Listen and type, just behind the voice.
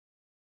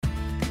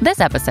This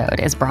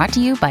episode is brought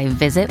to you by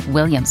Visit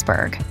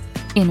Williamsburg.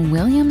 In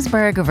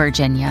Williamsburg,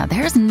 Virginia,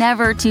 there's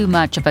never too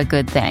much of a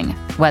good thing.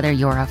 Whether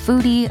you're a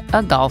foodie,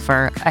 a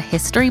golfer, a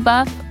history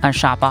buff, a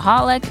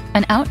shopaholic,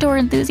 an outdoor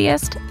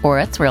enthusiast, or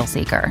a thrill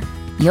seeker,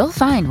 you'll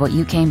find what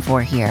you came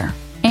for here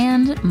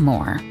and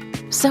more.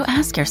 So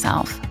ask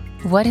yourself,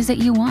 what is it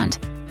you want?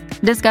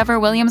 Discover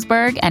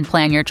Williamsburg and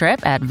plan your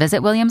trip at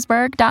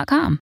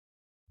visitwilliamsburg.com.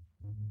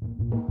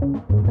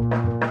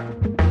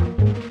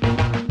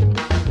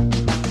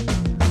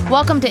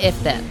 Welcome to If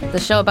Then,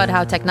 the show about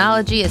how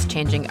technology is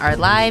changing our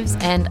lives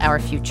and our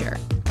future.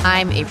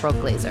 I'm April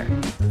Glazer.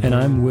 And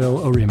I'm Will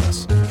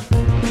Oremus.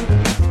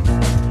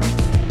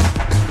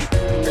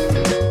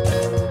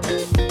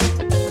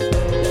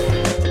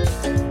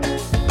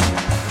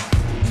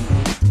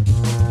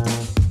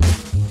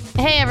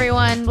 Hey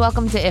everyone,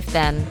 welcome to If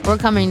Then. We're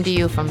coming to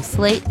you from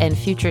Slate and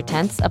Future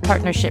Tense, a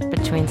partnership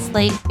between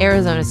Slate,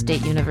 Arizona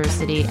State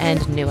University,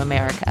 and New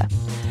America.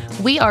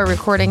 We are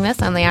recording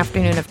this on the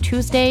afternoon of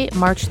Tuesday,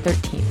 March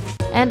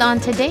 13th. And on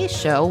today's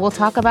show, we'll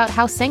talk about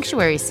how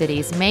sanctuary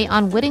cities may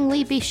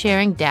unwittingly be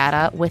sharing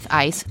data with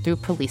ICE through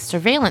police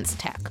surveillance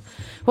tech.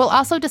 We'll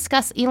also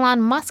discuss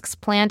Elon Musk's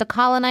plan to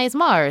colonize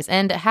Mars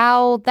and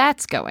how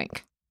that's going.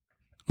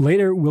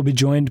 Later, we'll be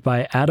joined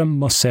by Adam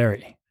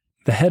Mosseri,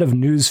 the head of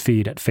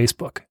Newsfeed at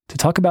Facebook, to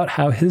talk about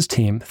how his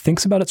team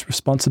thinks about its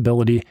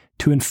responsibility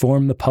to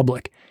inform the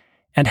public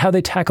and how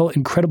they tackle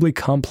incredibly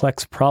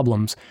complex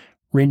problems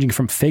ranging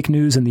from fake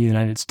news in the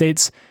United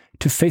States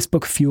to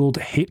Facebook-fueled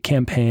hate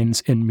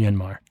campaigns in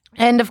Myanmar.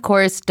 And of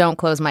course, don't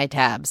close my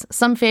tabs.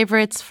 Some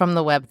favorites from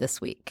the web this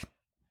week.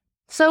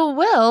 So,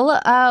 Will,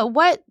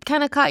 what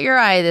kind of caught your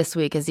eye this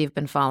week as you've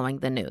been following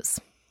the news?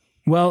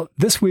 Well,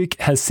 this week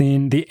has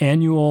seen the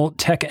annual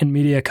Tech and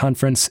Media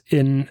Conference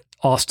in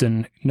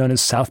Austin, known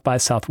as South by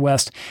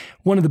Southwest.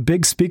 One of the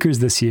big speakers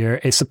this year,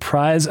 a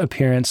surprise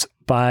appearance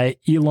by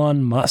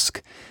Elon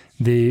Musk,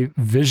 the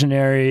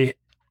visionary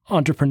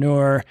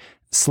entrepreneur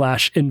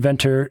 /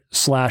 inventor /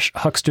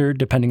 huckster,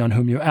 depending on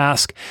whom you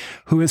ask,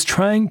 who is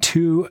trying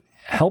to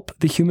help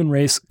the human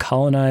race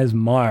colonize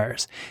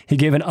Mars. He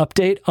gave an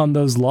update on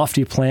those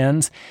lofty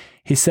plans.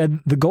 He said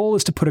the goal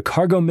is to put a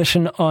cargo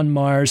mission on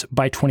Mars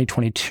by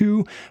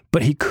 2022,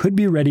 but he could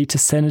be ready to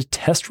send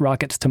test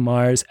rockets to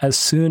Mars as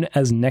soon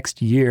as next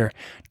year,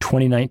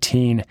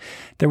 2019.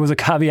 There was a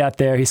caveat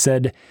there. He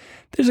said,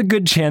 there's a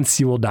good chance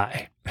you will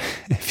die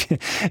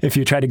if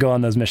you try to go on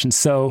those missions.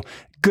 So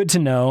good to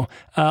know.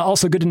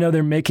 Also good to know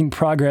they're making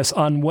progress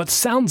on what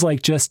sounds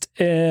like just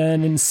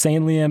an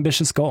insanely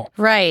ambitious goal.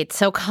 Right.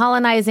 So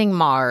colonizing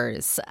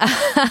Mars.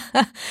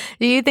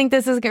 Do you think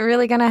this is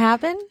really going to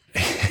happen?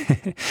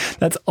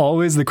 That's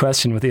always the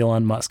question with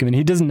Elon Musk. I mean,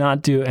 he does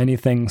not do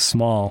anything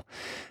small.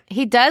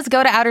 He does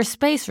go to outer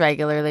space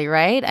regularly,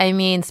 right? I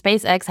mean,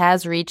 SpaceX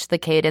has reached the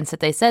cadence that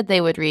they said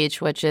they would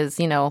reach, which is,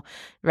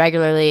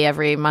 regularly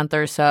every month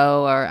or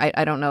so, or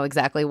I don't know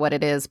exactly what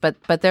it is, but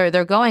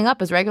they're going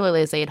up as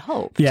regularly as they had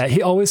hoped. Yeah,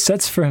 he always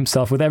sets for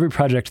himself with every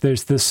project.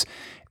 There's this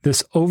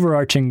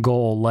overarching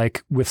goal,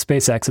 like with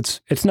SpaceX.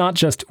 It's not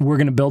just we're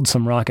going to build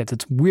some rockets.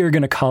 It's we're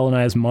going to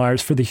colonize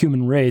Mars for the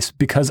human race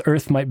because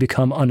Earth might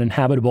become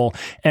uninhabitable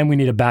and we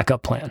need a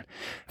backup plan.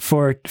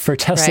 For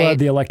Tesla, right,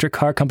 the electric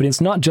car company,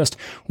 it's not just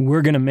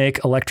we're going to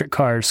make electric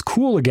cars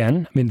cool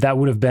again. I mean, that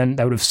would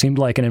have seemed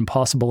like an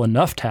impossible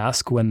enough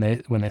task when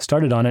they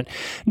started on it.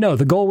 No,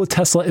 the goal with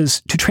Tesla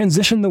is to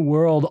transition the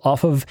world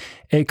off of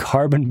a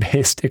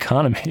carbon-based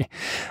economy.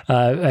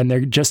 And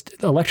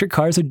electric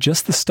cars are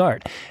just the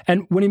start.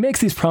 And when he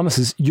makes these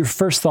promises, your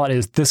first thought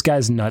is, this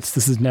guy's nuts.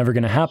 This is never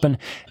going to happen.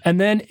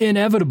 And then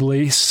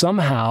inevitably,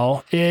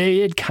 somehow,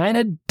 it kind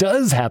of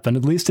does happen,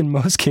 at least in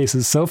most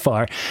cases so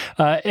far.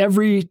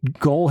 Every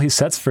goal he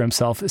sets for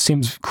himself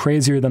seems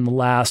crazier than the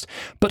last.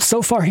 But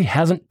so far, he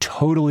hasn't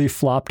totally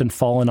flopped and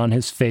fallen on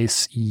his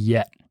face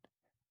yet.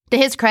 To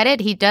his credit,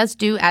 he does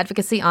do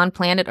advocacy on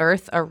planet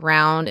Earth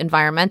around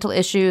environmental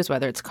issues,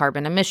 whether it's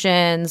carbon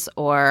emissions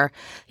or,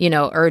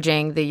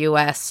 urging the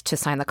U.S. to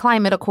sign the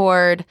climate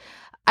accord.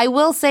 I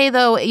will say,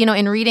 though,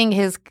 in reading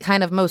his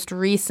kind of most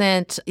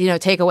recent,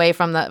 takeaway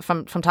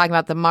from talking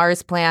about the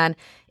Mars plan,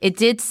 it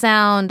did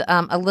sound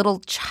a little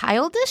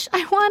childish,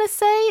 I want to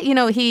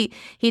say.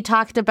 He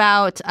talked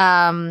about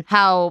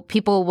how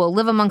people will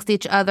live amongst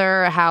each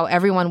other, how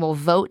everyone will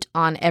vote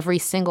on every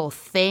single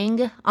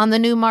thing on the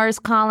new Mars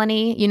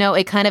colony.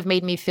 It kind of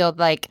made me feel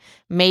like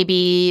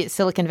maybe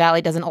Silicon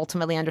Valley doesn't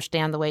ultimately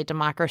understand the way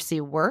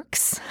democracy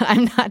works.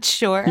 I'm not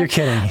sure. You're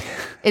kidding.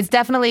 It's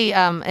definitely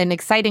an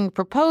exciting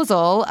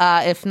proposal,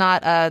 if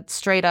not a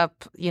straight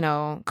up,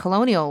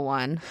 colonial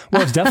one.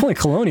 Well, it's definitely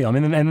colonial. I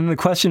mean, and then the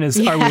question is,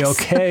 are we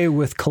okay okay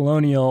with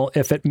colonial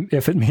if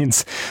it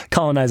means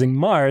colonizing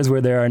Mars,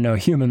 where there are no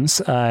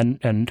humans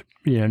and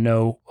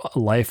no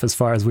life as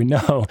far as we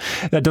know.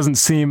 That doesn't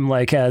seem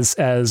like as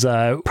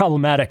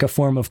problematic a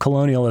form of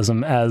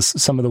colonialism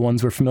as some of the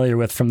ones we're familiar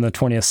with from the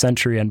 20th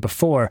century and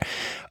before.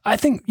 I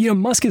think,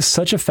 Musk is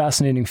such a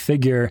fascinating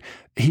figure.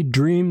 He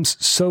dreams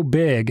so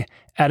big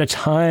at a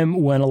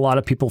time when a lot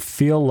of people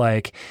feel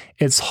like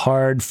it's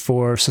hard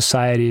for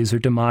societies or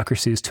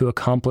democracies to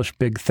accomplish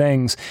big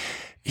things.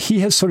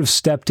 He has sort of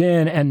stepped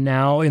in, and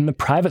now in the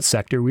private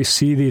sector, we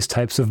see these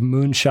types of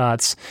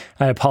moonshots.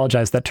 I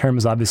apologize, that term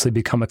has obviously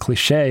become a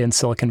cliche in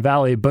Silicon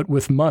Valley, but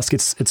with Musk,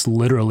 it's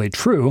literally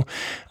true.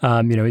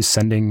 He's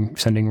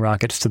sending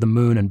rockets to the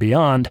moon and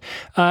beyond.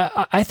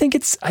 I think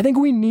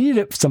we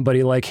need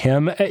somebody like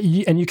him,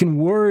 and you can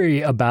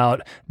worry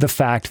about the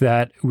fact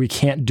that we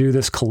can't do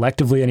this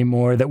collectively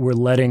anymore, that we're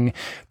letting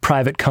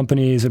private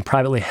companies and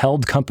privately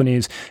held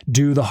companies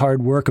do the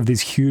hard work of these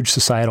huge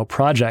societal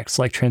projects,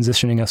 like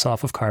transitioning us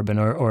off of carbon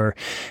or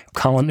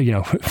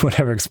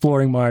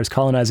exploring Mars,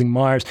 colonizing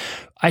Mars.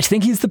 I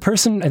think he's a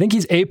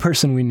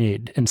person we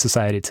need in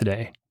society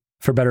today,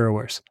 for better or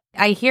worse.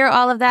 I hear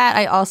all of that.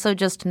 I also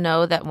just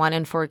know that 1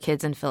 in 4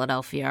 kids in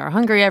Philadelphia are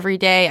hungry every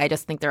day. I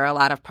just think there are a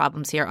lot of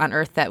problems here on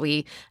Earth that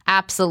we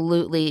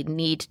absolutely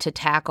need to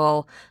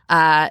tackle.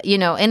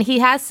 And he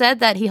has said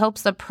that he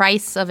hopes the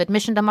price of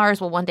admission to Mars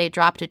will one day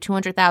drop to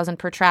 $200,000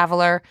 per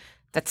traveler.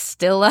 That's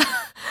still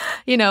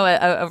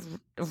a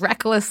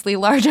recklessly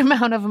large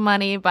amount of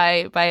money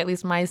by at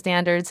least my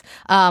standards.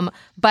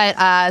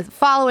 But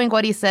following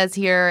what he says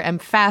here, I'm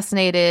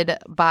fascinated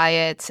by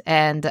it.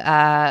 And,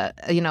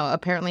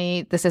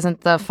 apparently this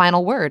isn't the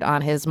final word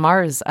on his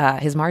Mars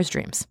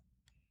dreams.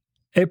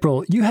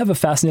 April, you have a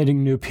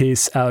fascinating new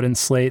piece out in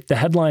Slate. The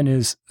headline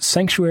is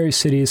Sanctuary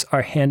Cities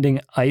Are Handing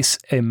ICE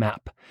a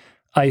Map.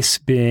 ICE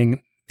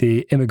being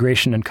the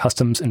Immigration and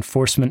Customs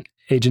Enforcement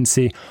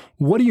Agency.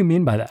 What do you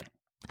mean by that?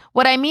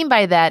 What I mean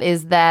by that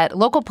is that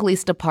local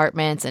police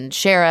departments and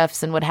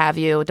sheriffs and what have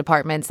you,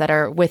 departments that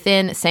are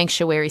within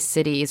sanctuary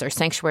cities or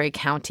sanctuary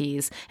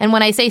counties. And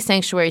when I say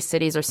sanctuary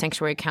cities or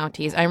sanctuary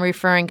counties, I'm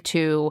referring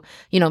to,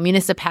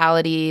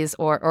 municipalities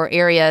or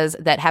areas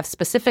that have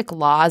specific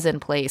laws in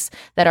place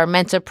that are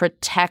meant to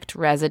protect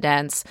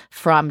residents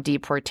from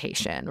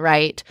deportation,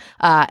 right?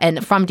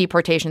 And from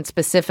deportation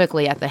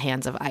specifically at the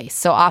hands of ICE.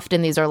 So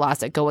often these are laws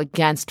that go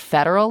against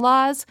federal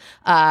laws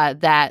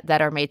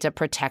that are made to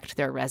protect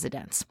their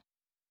residents.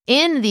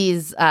 In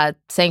these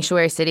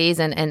sanctuary cities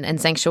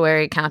and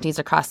sanctuary counties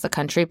across the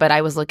country, but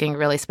I was looking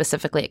really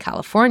specifically at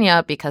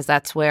California because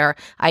that's where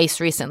ICE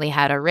recently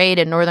had a raid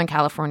in Northern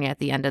California at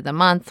the end of the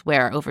month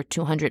where over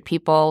 200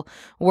 people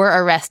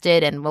were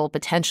arrested and will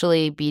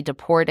potentially be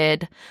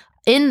deported.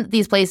 In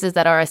these places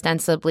that are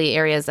ostensibly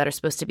areas that are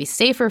supposed to be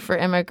safer for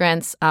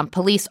immigrants,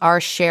 police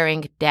are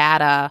sharing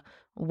data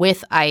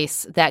with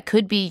ICE that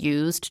could be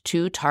used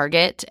to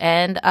target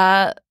and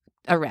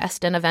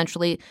arrest and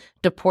eventually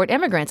deport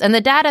immigrants. And the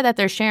data that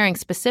they're sharing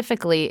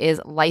specifically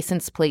is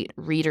license plate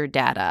reader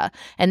data.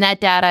 And that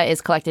data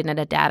is collected in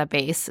a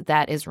database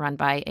that is run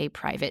by a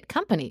private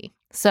company.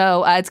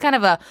 So it's kind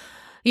of a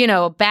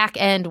back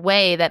end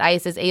way that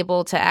ICE is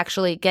able to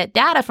actually get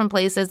data from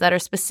places that are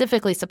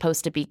specifically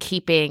supposed to be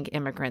keeping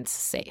immigrants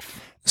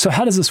safe. So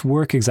how does this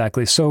work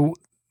exactly? So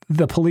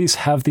the police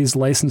have these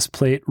license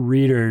plate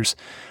readers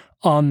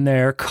on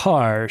their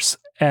cars,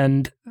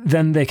 and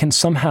then they can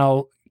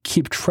somehow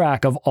keep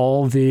track of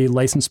all the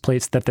license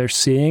plates that they're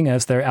seeing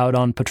as they're out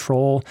on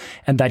patrol,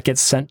 and that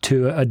gets sent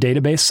to a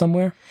database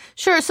somewhere?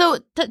 Sure. So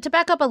to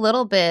back up a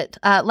little bit,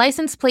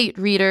 license plate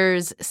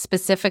readers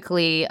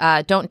specifically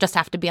don't just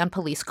have to be on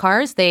police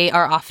cars. They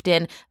are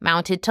often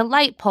mounted to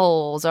light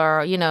poles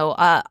or,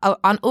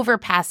 on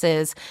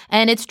overpasses.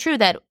 And it's true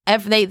that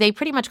they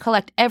pretty much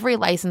collect every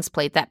license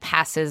plate that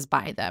passes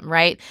by them,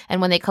 right? And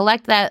when they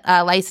collect that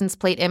license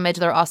plate image,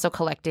 they're also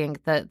collecting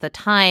the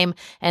time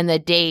and the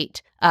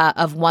date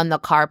of when the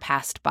car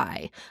passed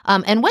by.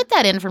 And with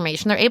that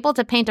information, they're able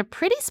to paint a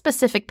pretty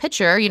specific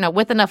picture,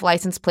 with enough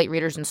license plate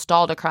readers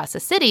installed across a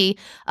city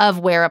of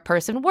where a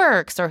person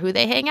works or who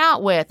they hang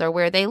out with or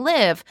where they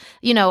live,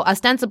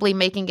 ostensibly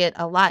making it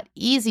a lot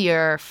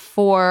easier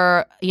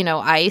for,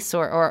 ICE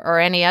or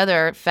any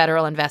other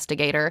federal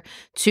investigator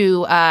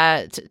to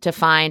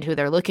find who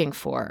they're looking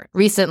for.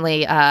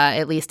 Recently,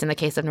 at least in the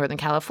case of Northern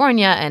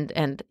California and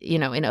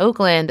in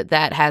Oakland,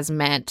 that has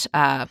meant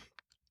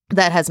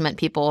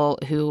people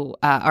who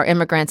are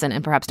immigrants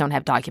and perhaps don't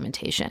have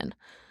documentation.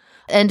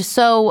 And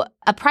so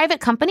a private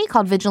company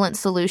called Vigilant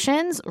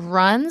Solutions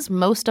runs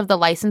most of the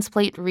license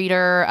plate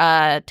reader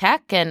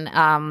tech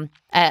and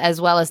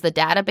as well as the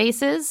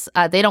databases.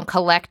 They don't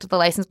collect the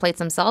license plates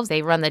themselves.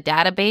 They run the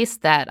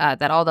database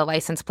that all the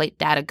license plate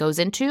data goes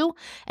into.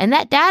 And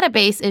that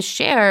database is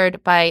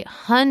shared by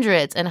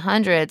hundreds and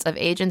hundreds of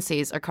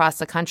agencies across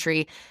the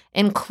country,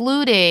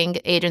 including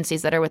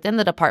agencies that are within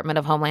the Department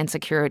of Homeland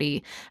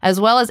Security, as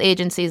well as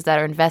agencies that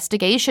are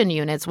investigation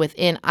units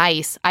within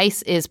ICE.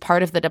 ICE is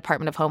part of the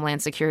Department of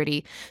Homeland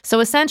Security. So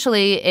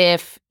essentially,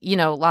 if,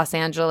 Los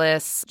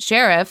Angeles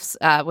sheriffs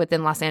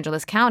within Los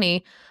Angeles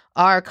County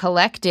are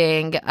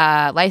collecting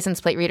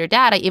license plate reader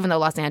data, even though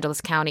Los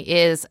Angeles County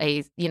is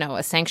a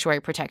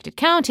sanctuary protected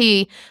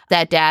county,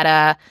 that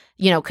data,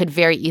 could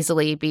very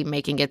easily be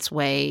making its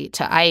way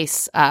to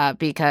ICE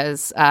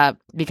because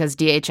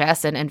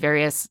DHS and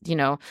various,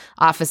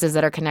 offices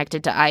that are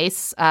connected to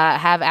ICE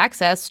have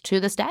access to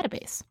this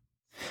database.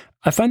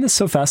 I find this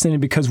so fascinating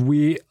because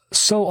we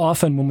so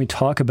often when we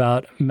talk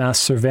about mass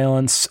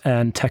surveillance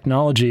and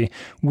technology,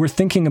 we're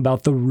thinking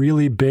about the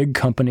really big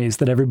companies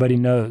that everybody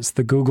knows,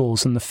 the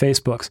Googles and the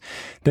Facebooks.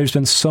 There's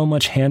been so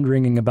much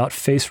hand-wringing about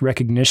face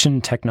recognition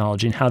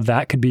technology and how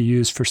that could be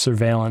used for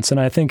surveillance. And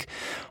I think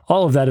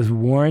all of that is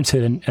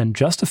warranted and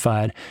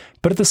justified.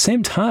 But at the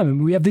same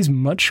time, we have these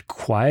much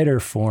quieter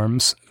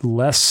forms,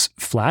 less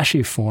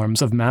flashy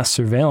forms of mass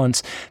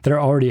surveillance that are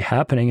already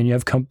happening. And you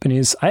have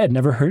companies, I had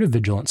never heard of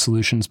Vigilant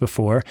Solutions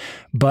before,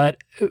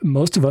 but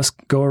most of us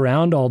go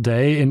around all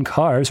day in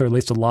cars, or at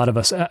least a lot of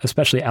us,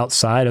 especially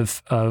outside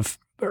of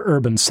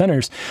urban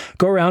centers,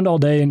 go around all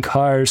day in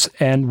cars,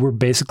 and we're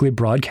basically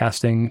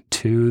broadcasting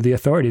to the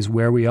authorities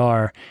where we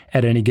are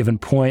at any given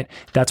point.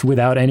 That's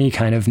without any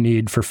kind of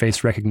need for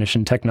face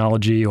recognition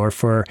technology or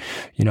for,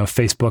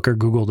 Facebook or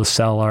Google to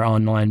sell our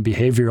online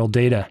behavioral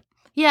data.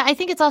 Yeah, I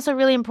think it's also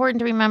really important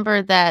to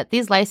remember that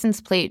these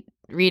license plate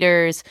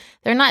readers,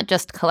 they're not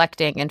just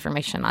collecting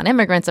information on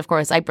immigrants. Of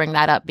course, I bring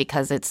that up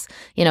because it's,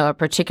 a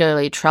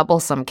particularly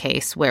troublesome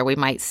case where we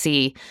might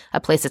see a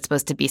place that's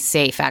supposed to be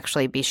safe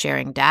actually be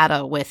sharing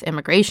data with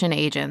immigration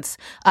agents.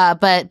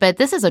 But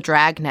this is a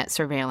dragnet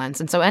surveillance.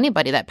 And so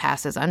anybody that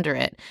passes under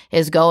it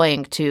is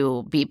going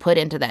to be put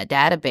into that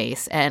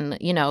database. And,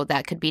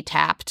 that could be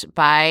tapped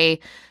by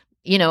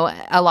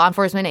a law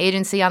enforcement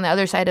agency on the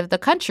other side of the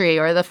country,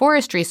 or the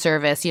Forestry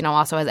Service,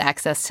 also has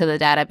access to the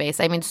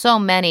database. I mean, so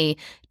many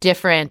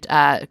different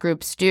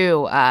groups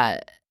do.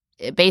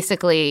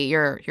 Basically,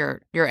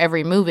 your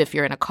every move, if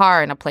you're in a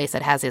car in a place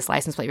that has this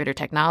license plate reader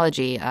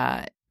technology,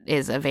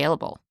 is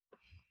available.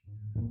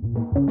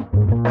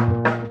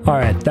 All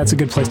right, that's a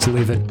good place to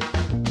leave it.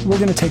 We're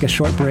going to take a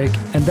short break,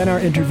 and then our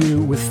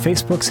interview with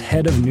Facebook's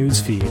head of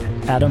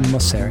newsfeed, Adam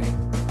Mosseri.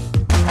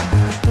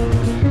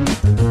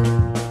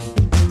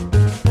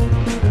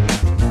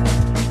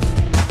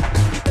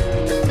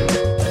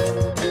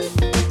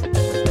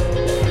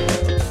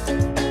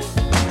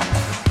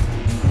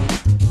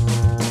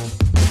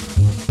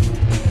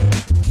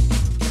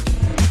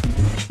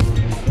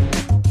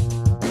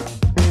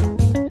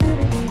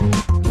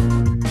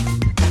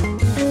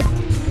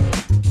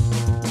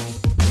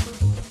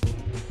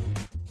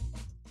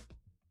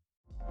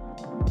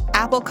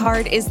 Apple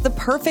Card is the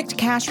perfect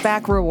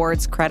cashback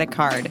rewards credit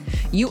card.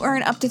 You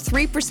earn up to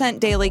 3%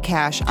 daily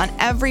cash on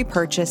every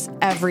purchase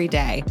every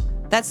day.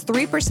 That's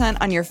 3%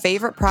 on your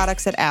favorite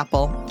products at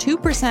Apple,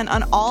 2%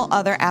 on all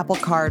other Apple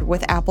Card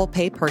with Apple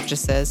Pay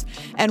purchases,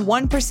 and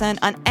 1%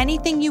 on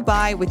anything you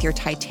buy with your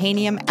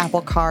titanium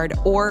Apple Card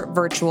or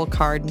virtual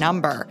card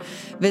number.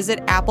 Visit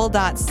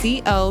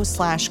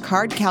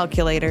apple.co/card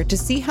calculator to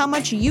see how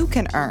much you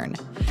can earn.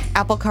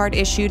 Apple Card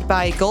issued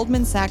by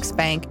Goldman Sachs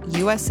Bank,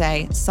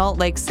 USA, Salt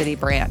Lake City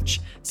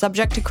branch.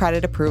 Subject to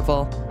credit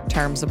approval.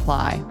 Terms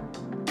apply.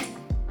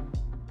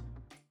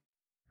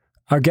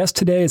 Our guest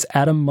today is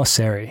Adam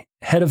Mosseri,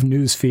 head of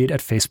newsfeed at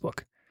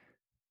Facebook.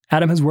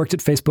 Adam has worked at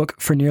Facebook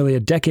for nearly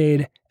a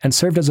decade and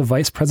served as a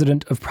vice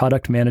president of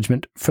product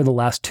management for the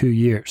last 2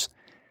 years.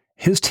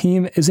 His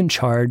team is in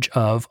charge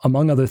of,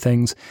 among other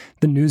things,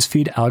 the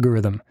newsfeed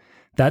algorithm.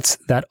 That's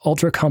that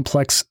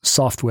ultra-complex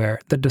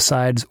software that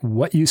decides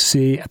what you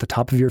see at the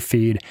top of your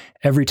feed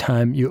every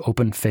time you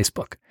open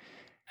Facebook.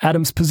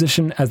 Adam's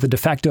position as the de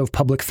facto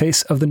public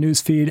face of the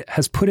newsfeed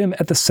has put him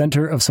at the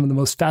center of some of the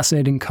most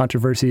fascinating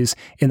controversies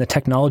in the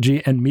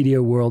technology and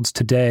media worlds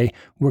today.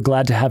 We're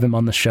glad to have him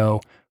on the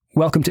show.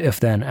 Welcome to If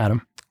Then,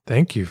 Adam.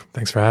 Thank you.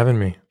 Thanks for having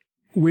me.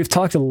 We've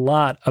talked a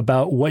lot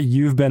about what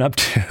you've been up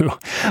to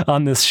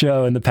on this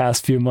show in the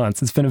past few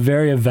months. It's been a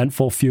very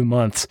eventful few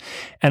months.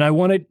 And I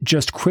want to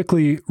just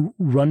quickly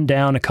run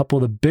down a couple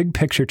of the big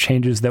picture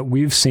changes that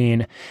we've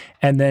seen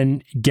and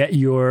then get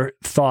your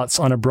thoughts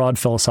on a broad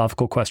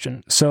philosophical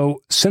question.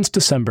 So since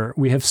December,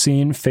 we have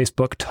seen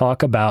Facebook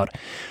talk about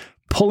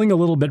pulling a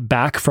little bit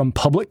back from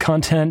public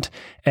content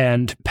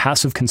and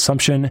passive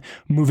consumption,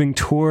 moving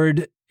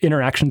toward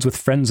interactions with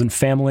friends and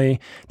family.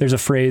 There's a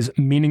phrase,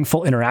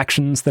 meaningful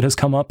interactions, that has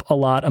come up a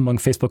lot among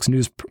Facebook's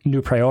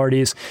new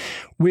priorities.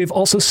 We've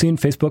also seen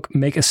Facebook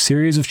make a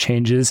series of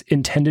changes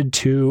intended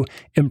to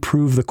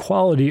improve the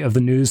quality of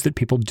the news that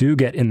people do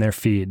get in their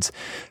feeds.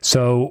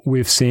 So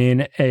we've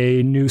seen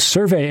a new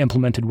survey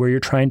implemented where you're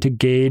trying to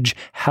gauge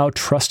how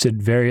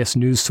trusted various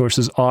news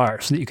sources are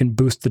so that you can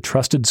boost the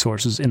trusted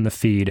sources in the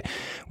feed.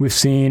 We've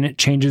seen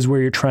changes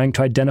where you're trying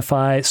to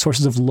identify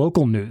sources of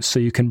local news so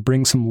you can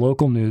bring some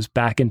local news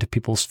back into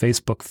people's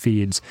Facebook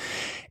feeds.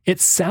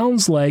 It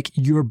sounds like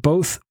you're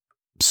both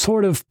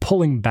sort of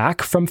pulling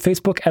back from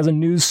Facebook as a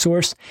news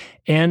source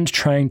and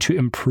trying to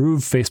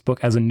improve Facebook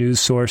as a news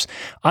source.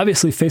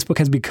 Obviously, Facebook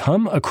has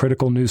become a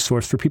critical news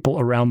source for people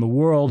around the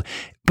world.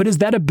 But is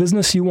that a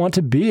business you want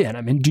to be in?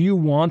 I mean, do you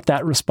want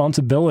that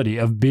responsibility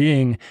of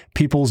being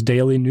people's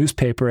daily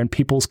newspaper and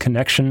people's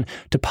connection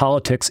to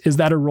politics? Is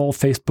that a role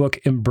Facebook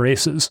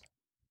embraces?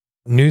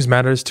 News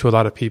matters to a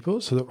lot of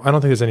people. So I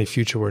don't think there's any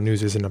future where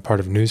news isn't a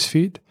part of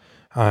newsfeed.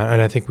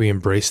 And I think we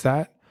embrace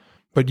that.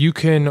 But you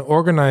can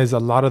organize a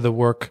lot of the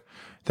work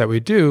that we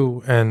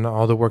do and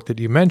all the work that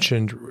you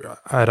mentioned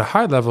at a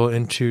high level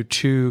into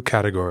two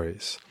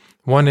categories.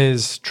 One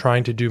is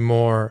trying to do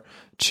more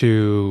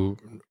to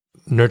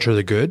nurture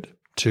the good,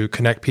 to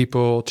connect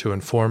people, to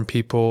inform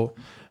people,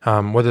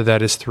 whether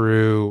that is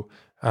through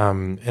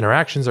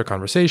interactions or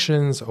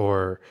conversations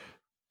or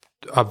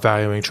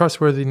upvaluing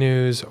trustworthy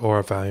news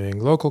or valuing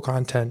local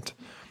content,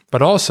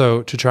 but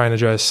also to try and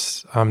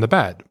address the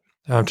bad.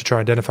 To try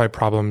and identify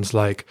problems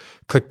like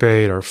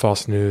clickbait or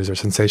false news or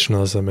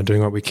sensationalism and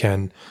doing what we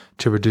can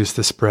to reduce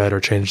the spread or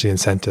change the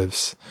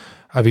incentives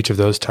of each of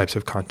those types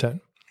of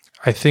content.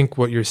 I think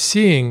what you're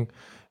seeing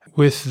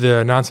with the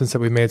announcements that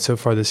we made so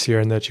far this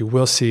year and that you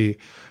will see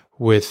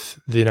with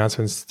the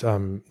announcements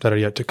that are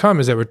yet to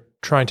come is that we're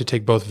trying to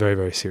take both very,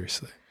 very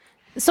seriously.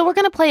 So we're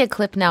going to play a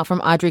clip now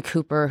from Audrey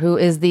Cooper, who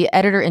is the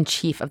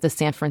editor-in-chief of the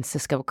San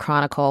Francisco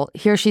Chronicle.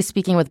 Here she's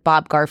speaking with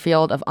Bob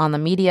Garfield of On the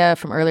Media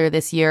from earlier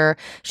this year.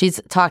 She's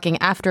talking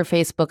after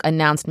Facebook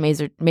announced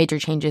major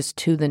changes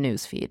to the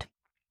newsfeed.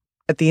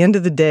 At the end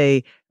of the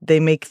day, they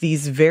make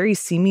these very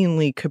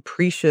seemingly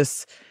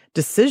capricious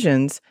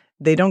decisions.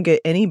 They don't get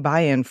any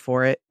buy-in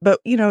for it. But,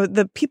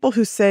 the people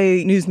who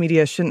say news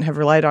media shouldn't have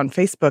relied on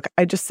Facebook,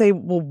 I just say,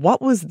 well,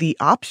 what was the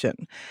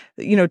option?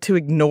 To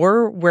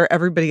ignore where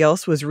everybody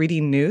else was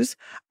reading news?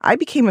 I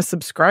became a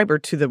subscriber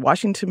to the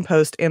Washington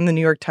Post and the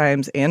New York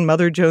Times and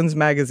Mother Jones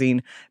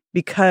Magazine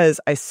because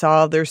I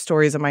saw their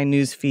stories on my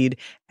news feed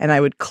and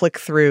I would click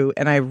through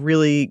and I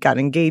really got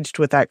engaged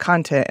with that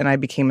content and I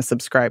became a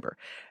subscriber.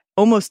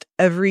 Almost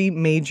every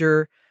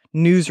major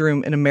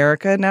newsroom in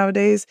America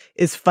nowadays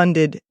is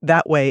funded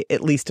that way,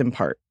 at least in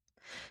part.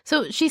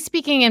 So she's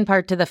speaking in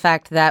part to the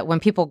fact that when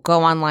people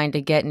go online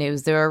to get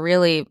news, there are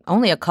really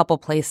only a couple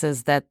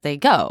places that they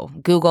go,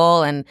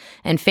 Google and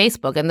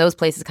Facebook. And those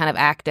places kind of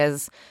act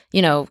as,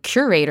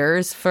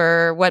 curators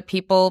for what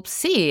people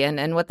see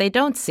and what they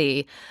don't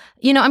see.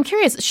 I'm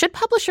curious, should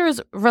publishers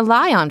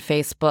rely on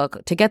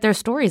Facebook to get their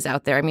stories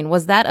out there? I mean,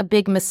 was that a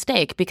big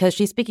mistake? Because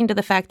she's speaking to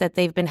the fact that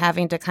they've been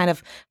having to kind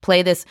of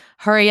play this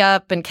hurry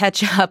up and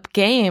catch up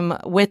game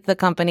with the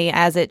company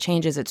as it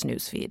changes its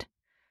newsfeed.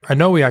 I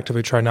know we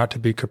actively try not to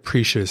be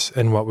capricious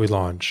in what we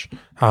launch,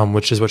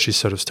 which is what she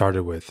sort of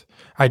started with.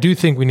 I do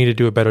think we need to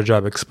do a better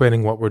job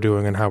explaining what we're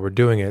doing and how we're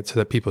doing it so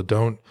that people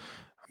don't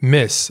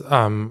miss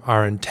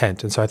our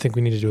intent. And so I think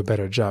we need to do a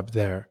better job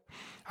there.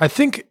 I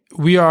think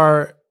we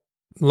are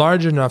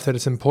large enough that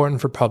it's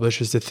important for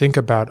publishers to think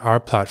about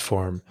our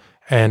platform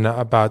and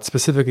about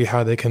specifically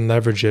how they can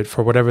leverage it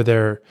for whatever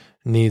their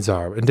needs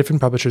are. And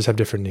different publishers have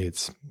different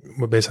needs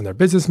based on their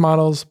business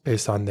models,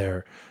 based on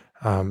their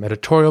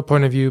editorial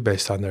point of view,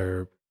 based on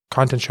their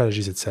content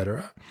strategies, et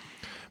cetera.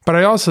 But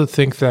I also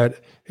think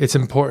that it's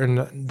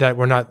important that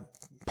we're not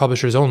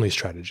publishers' only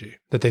strategy,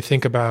 that they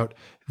think about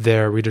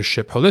their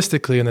readership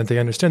holistically and that they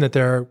understand that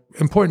there are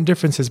important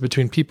differences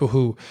between people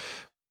who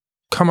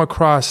come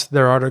across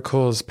their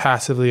articles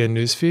passively in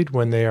newsfeed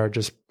when they are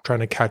just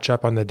trying to catch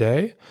up on the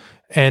day,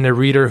 and a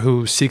reader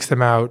who seeks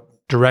them out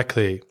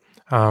directly,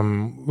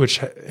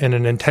 which in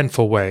an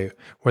intentful way,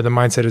 where the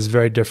mindset is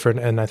very different,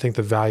 and I think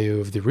the value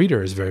of the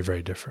reader is very,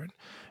 very different.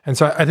 And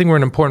so I think we're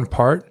an important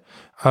part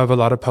of a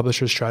lot of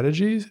publishers'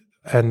 strategies,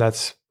 and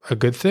that's a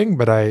good thing,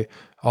 but I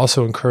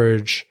also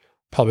encourage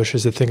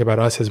publishers to think about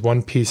us as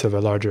one piece of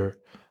a larger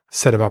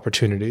set of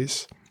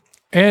opportunities.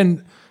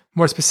 And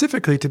more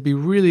specifically, to be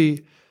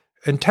really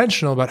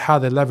intentional about how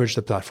they leverage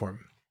the platform.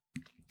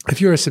 If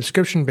you're a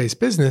subscription-based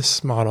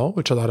business model,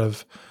 which a lot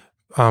of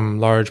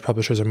large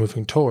publishers are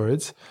moving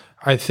towards,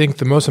 I think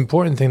the most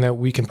important thing that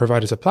we can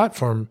provide as a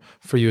platform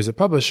for you as a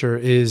publisher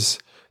is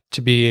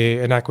to be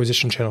an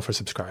acquisition channel for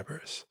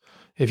subscribers.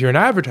 If you're an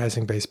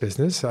advertising-based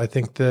business, I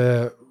think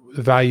the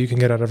value you can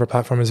get out of our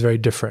platform is very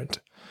different.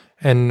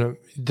 And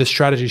the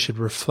strategy should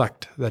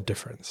reflect that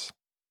difference.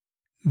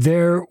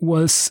 There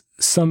was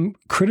some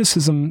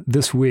criticism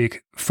this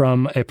week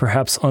from a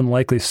perhaps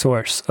unlikely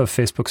source of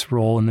Facebook's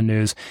role in the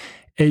news,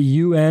 a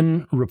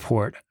UN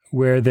report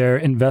where they're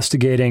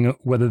investigating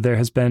whether there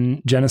has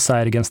been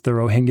genocide against the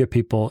Rohingya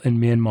people in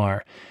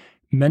Myanmar,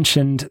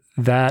 mentioned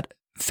that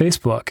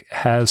Facebook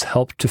has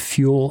helped to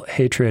fuel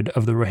hatred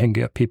of the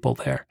Rohingya people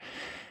there.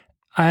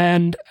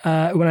 And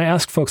when I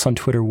asked folks on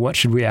Twitter, what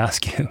should we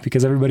ask you?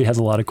 Because everybody has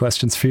a lot of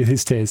questions for you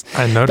these days.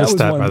 I noticed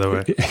that by the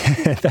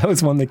way. That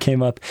was one that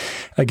came up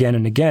again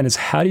and again, is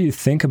how do you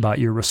think about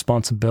your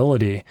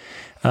responsibility?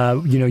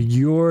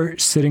 You're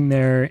sitting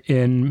there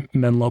in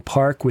Menlo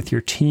Park with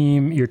your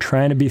team. You're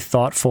trying to be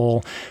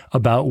thoughtful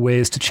about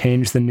ways to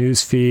change the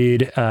news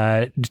feed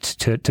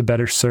to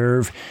better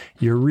serve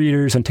your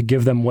readers and to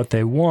give them what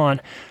they want.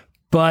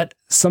 But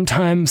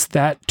sometimes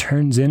that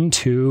turns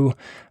into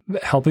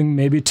helping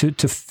maybe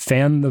to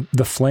fan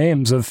the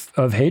flames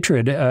of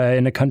hatred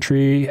in a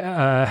country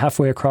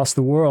halfway across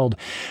the world.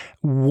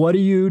 What do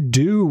you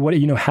do?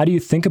 How do you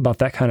think about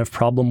that kind of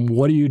problem?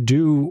 What do you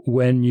do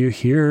when you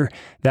hear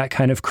that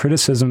kind of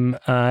criticism?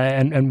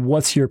 And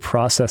what's your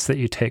process that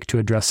you take to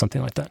address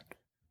something like that?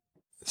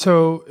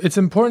 So it's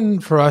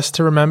important for us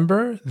to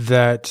remember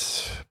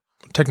that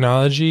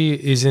technology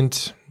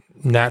isn't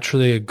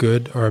naturally a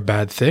good or a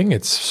bad thing.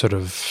 It's sort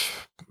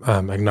of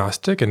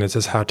agnostic, and it's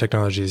just how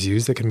technology is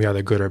used. It can be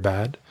either good or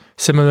bad.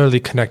 Similarly,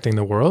 connecting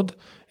the world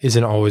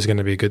isn't always going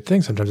to be a good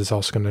thing. Sometimes it's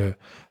also going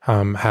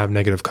to have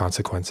negative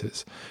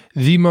consequences.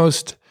 The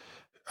most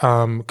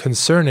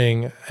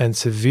concerning and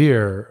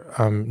severe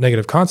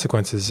negative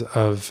consequences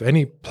of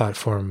any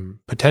platform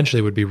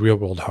potentially would be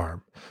real-world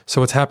harm. So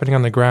what's happening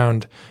on the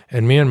ground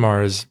in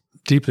Myanmar is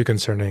deeply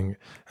concerning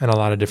in a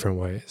lot of different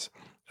ways.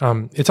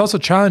 It's also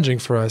challenging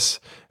for us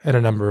for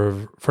a number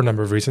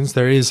of reasons.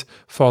 There is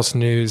false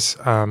news,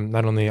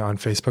 not only on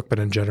Facebook, but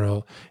in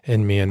general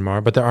in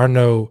Myanmar. But there are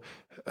no,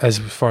 as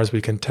far as we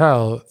can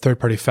tell,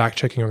 third-party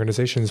fact-checking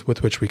organizations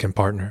with which we can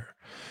partner,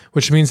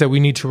 which means that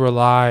we need to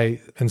rely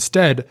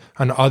instead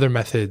on other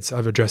methods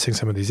of addressing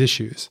some of these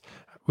issues.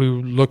 We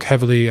look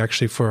heavily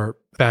actually for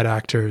bad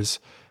actors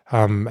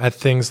at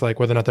things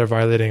like whether or not they're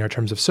violating our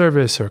terms of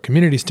service or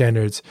community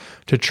standards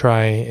to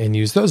try and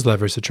use those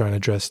levers to try and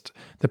address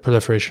the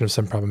proliferation of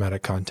some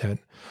problematic content.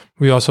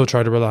 We also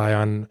try to rely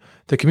on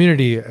the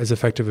community as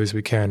effectively as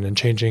we can in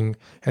changing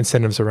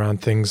incentives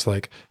around things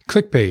like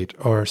clickbait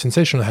or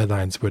sensational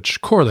headlines,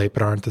 which correlate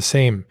but aren't the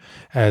same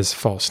as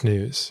false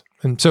news.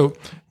 And so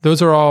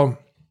those are all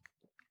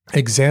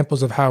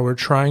examples of how we're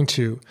trying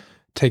to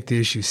take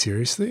the issue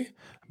seriously,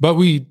 but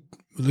we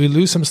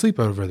lose some sleep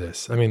over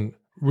this. I mean,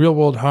 real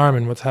world harm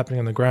and what's happening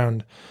on the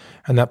ground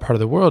in that part of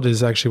the world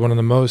is actually one of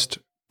the most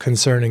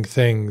concerning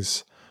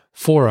things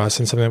for us,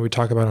 and something that we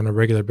talk about on a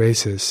regular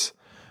basis,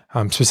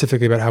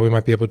 specifically about how we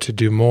might be able to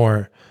do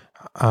more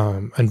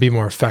and be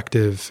more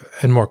effective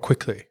and more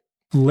quickly.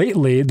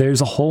 Lately,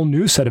 there's a whole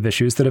new set of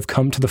issues that have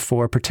come to the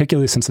fore,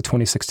 particularly since the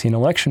 2016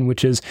 election,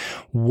 which is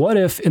what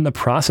if in the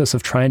process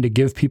of trying to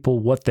give people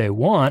what they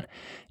want,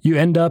 you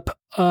end up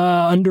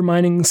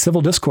undermining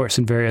civil discourse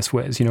in various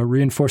ways,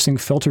 reinforcing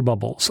filter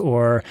bubbles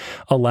or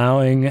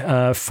allowing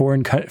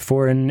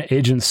foreign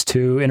agents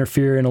to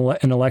interfere in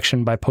an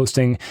election by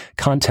posting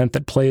content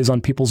that plays on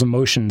people's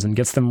emotions and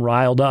gets them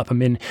riled up. I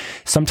mean,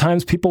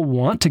 sometimes people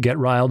want to get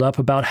riled up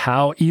about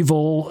how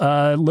evil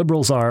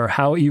liberals are,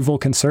 how evil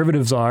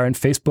conservatives are, and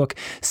Facebook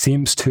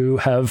seems to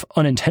have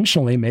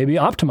unintentionally maybe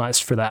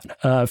optimized for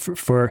that,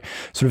 for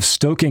sort of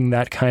stoking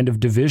that kind of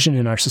division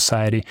in our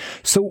society.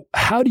 So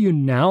how do you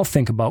now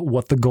think about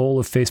what the goal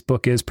of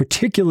Facebook is,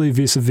 particularly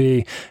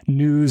vis-a-vis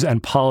news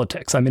and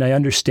politics? I mean, I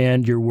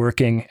understand you're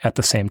working at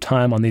the same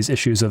time on these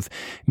issues of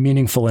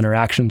meaningful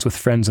interactions with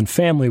friends and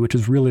family, which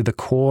is really the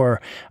core,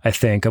 I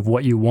think, of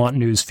what you want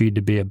newsfeed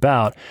to be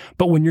about.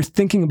 But when you're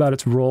thinking about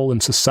its role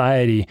in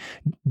society,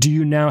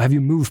 have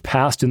you moved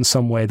past in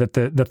some way that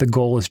the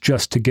goal is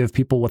just to give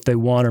people what they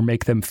want or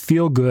make them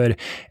feel good?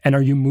 And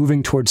are you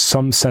moving towards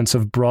some sense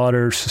of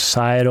broader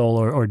societal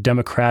or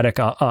democratic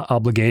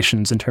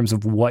obligations in terms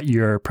of what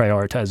you're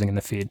prioritizing in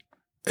the feed?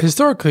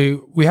 Historically,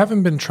 we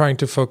haven't been trying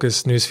to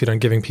focus newsfeed on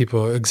giving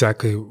people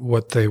exactly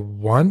what they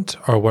want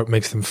or what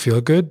makes them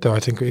feel good, though I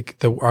think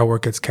our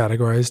work gets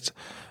categorized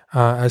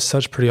as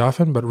such pretty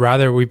often, but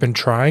rather we've been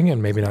trying,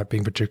 and maybe not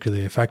being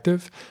particularly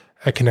effective,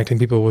 at connecting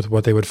people with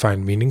what they would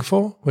find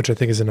meaningful, which I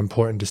think is an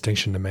important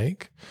distinction to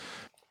make.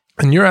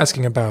 And you're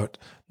asking about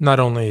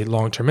not only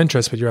long-term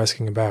interests, but you're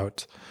asking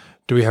about,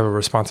 do we have a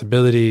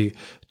responsibility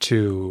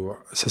to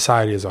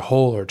society as a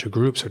whole or to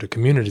groups or to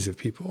communities of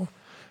people?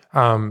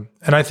 And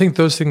I think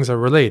those things are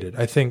related.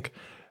 I think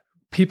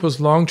people's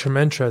long-term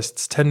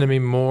interests tend to be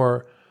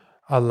more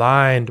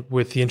aligned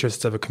with the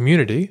interests of a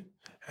community,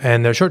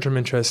 and their short-term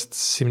interests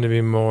seem to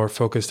be more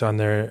focused on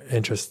their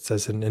interests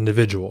as an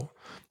individual.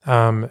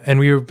 And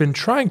we've been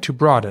trying to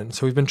broaden.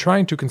 So we've been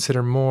trying to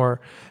consider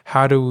more,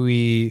 how do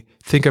we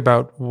think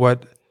about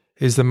what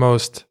is the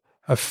most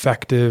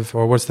effective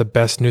or what's the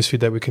best newsfeed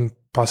that we can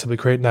possibly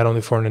create, not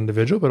only for an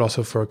individual, but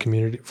also for a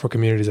community, for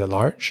communities at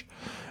large.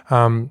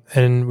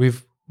 And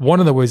one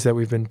of the ways that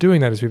we've been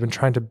doing that is we've been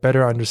trying to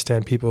better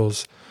understand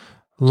people's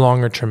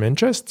longer term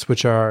interests,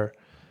 which are,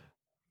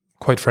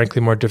 quite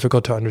frankly, more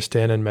difficult to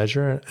understand and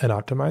measure and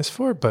optimize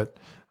for. But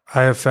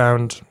I have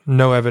found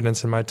no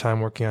evidence in my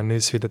time working on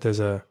newsfeed that there's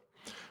a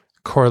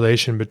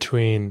correlation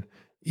between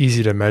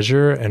easy to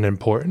measure and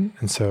important.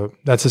 And so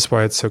that's just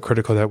why it's so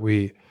critical that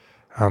we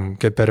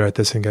get better at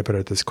this and get better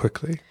at this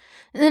quickly.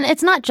 And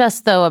it's not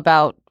just, though,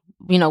 about,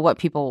 what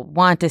people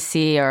want to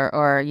see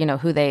or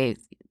who they,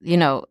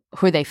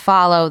 who they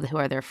follow, who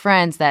are their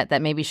friends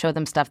that maybe show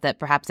them stuff that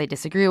perhaps they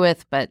disagree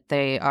with, but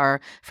they are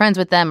friends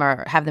with them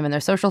or have them in their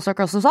social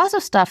circles. There's also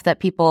stuff that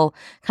people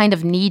kind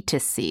of need to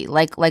see,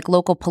 like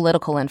local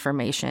political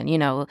information,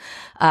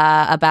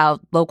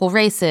 about local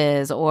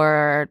races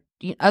or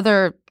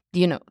other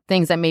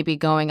things that may be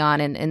going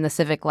on in the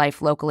civic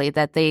life locally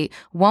that they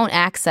won't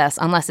access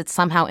unless it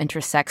somehow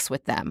intersects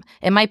with them.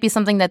 It might be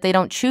something that they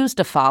don't choose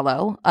to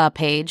follow a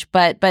page,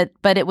 but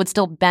it would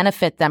still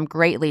benefit them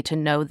greatly to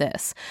know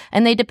this.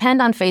 And they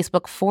depend on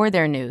Facebook for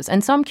their news.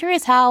 And so I'm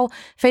curious how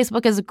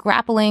Facebook is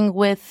grappling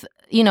with,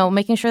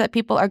 making sure that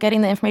people are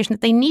getting the information that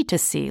they need to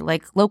see,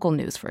 like local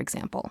news, for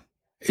example.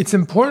 It's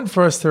important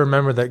for us to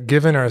remember that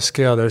given our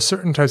scale, there are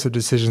certain types of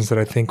decisions that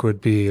I think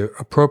would be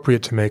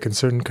appropriate to make and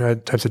certain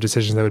types of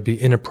decisions that would be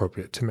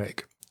inappropriate to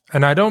make.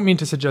 And I don't mean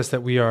to suggest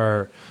that we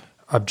are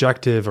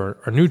objective or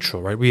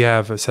neutral, right? We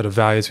have a set of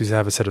values, we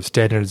have a set of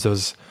standards.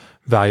 Those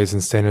values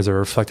and standards are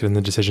reflected in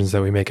the decisions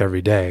that we make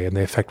every day, and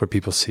they affect what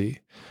people see.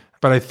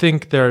 But I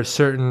think there are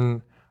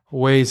certain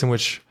ways in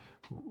which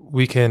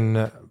we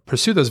can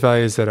pursue those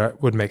values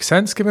that would make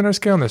sense given our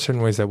scale, and there's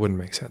certain ways that wouldn't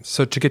make sense.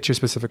 So to get to your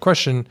specific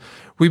question,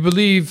 we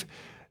believe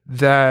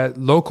that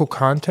local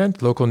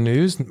content, local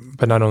news,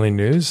 but not only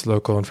news,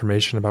 local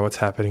information about what's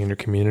happening in your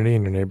community,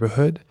 in your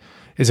neighborhood,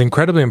 is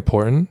incredibly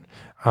important.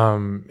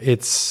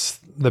 It's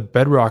the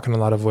bedrock in a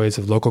lot of ways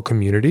of local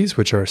communities,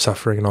 which are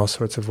suffering in all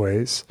sorts of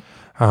ways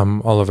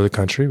all over the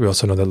country. We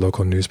also know that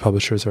local news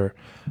publishers are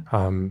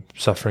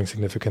suffering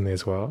significantly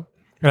as well.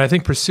 And I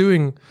think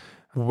pursuing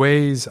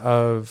ways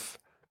of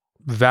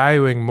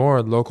valuing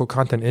more local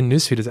content in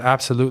newsfeed is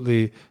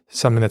absolutely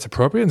something that's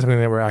appropriate and something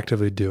that we're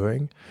actively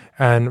doing.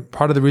 And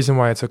part of the reason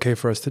why it's okay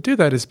for us to do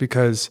that is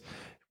because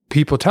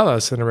people tell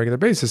us on a regular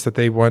basis that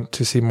they want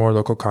to see more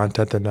local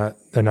content.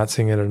 They're not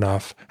seeing it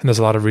enough. And there's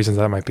a lot of reasons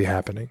that might be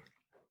happening.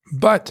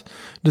 But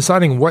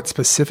deciding what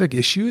specific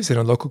issues in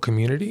a local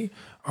community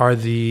are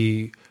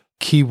the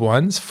key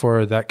ones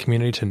for that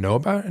community to know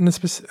about in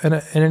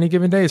any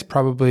given day is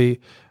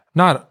probably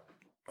not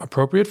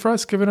appropriate for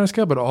us given our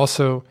scale, but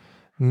also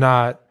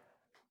not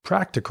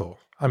practical.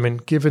 I mean,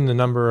 given the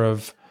number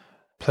of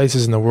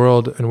places in the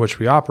world in which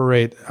we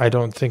operate, I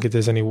don't think that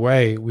there's any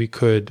way we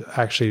could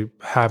actually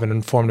have an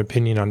informed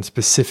opinion on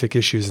specific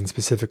issues in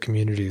specific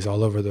communities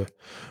all over the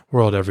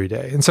world every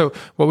day. And so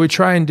what we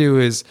try and do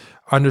is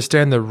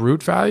understand the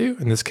root value,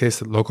 in this case,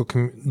 that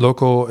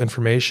local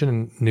information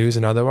and news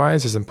and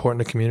otherwise is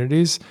important to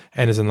communities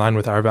and is in line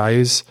with our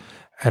values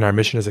and our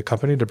mission as a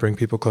company to bring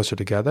people closer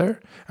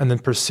together, and then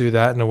pursue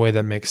that in a way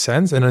that makes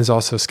sense and is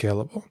also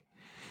scalable.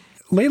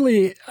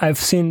 Lately, I've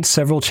seen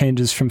several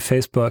changes from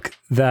Facebook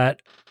that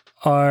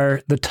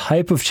are the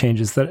type of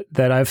changes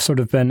that I've sort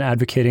of been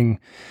advocating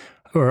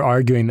or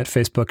arguing that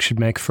Facebook should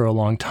make for a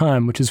long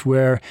time, which is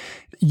where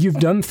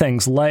you've done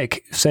things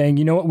like saying,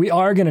 you know what, we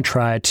are going to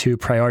try to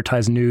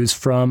prioritize news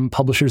from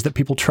publishers that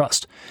people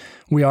trust.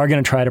 We are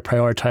going to try to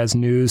prioritize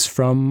news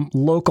from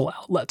local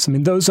outlets. I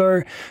mean, those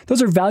are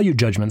value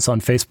judgments on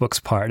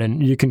Facebook's part,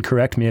 and you can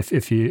correct me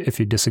if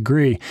you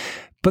disagree.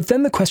 But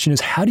then the question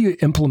is, how do you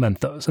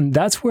implement those? And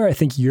that's where I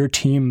think your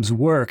team's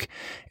work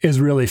is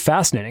really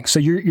fascinating. So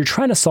you're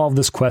trying to solve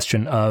this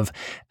question of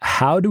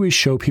how do we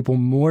show people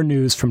more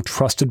news from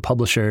trusted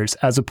publishers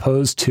as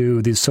opposed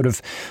to these sort of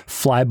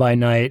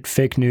fly-by-night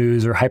fake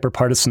news or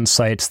hyper-partisan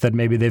sites that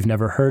maybe they've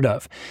never heard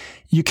of.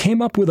 You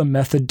came up with a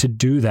method to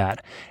do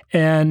that,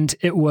 and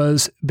it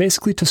was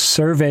basically to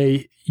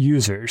survey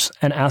users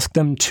and ask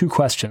them two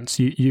questions.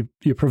 You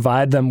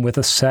provide them with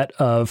a set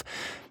of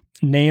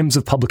names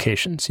of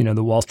publications,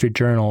 the Wall Street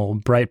Journal,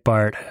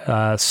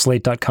 Breitbart,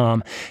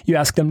 Slate.com. You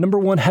ask them, number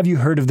one, have you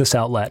heard of this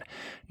outlet?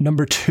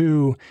 Number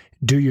two,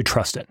 do you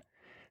trust it?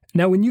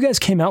 Now, when you guys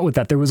came out with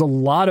that, there was a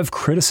lot of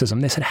criticism.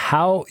 They said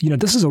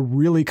this is a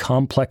really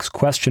complex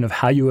question of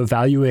how you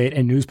evaluate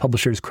a news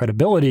publisher's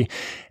credibility.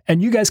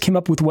 And you guys came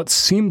up with what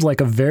seemed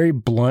like a very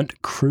blunt,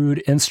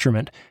 crude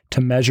instrument to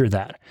measure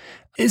that.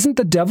 Isn't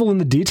the devil in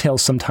the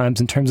details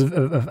sometimes in terms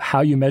of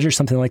how you measure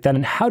something like that?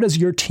 And how does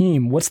your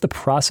team, what's the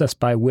process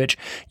by which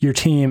your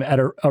team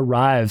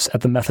arrives at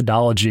the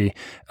methodology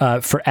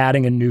for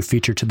adding a new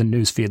feature to the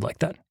news feed like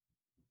that?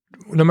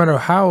 No matter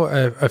how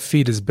a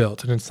feed is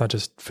built, and it's not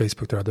just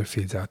Facebook, there are other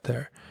feeds out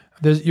there,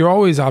 you're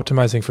always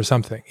optimizing for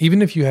something.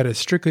 Even if you had a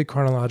strictly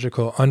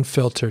chronological,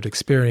 unfiltered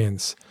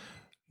experience,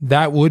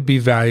 that would be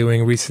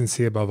valuing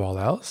recency above all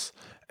else.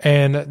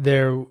 And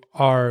there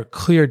are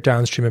clear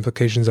downstream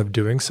implications of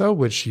doing so,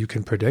 which you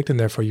can predict, and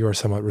therefore you are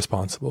somewhat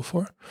responsible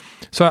for.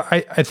 So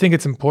I think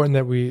it's important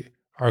that we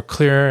are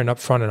clear and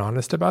upfront and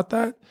honest about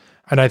that.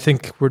 And I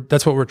think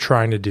that's what we're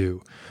trying to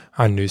do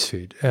on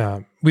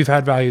Newsfeed. We've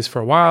had values for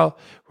a while.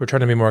 We're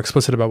trying to be more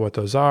explicit about what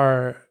those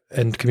are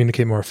and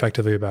communicate more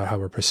effectively about how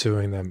we're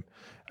pursuing them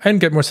and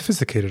get more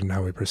sophisticated in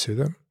how we pursue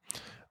them.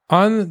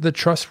 On the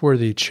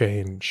trustworthy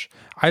change,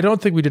 I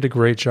don't think we did a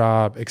great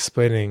job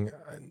explaining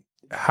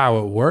how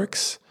it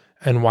works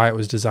and why it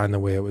was designed the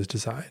way it was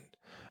designed.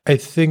 I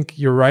think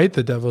you're right.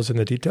 The devil's in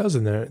the details,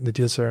 and the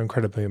details are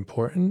incredibly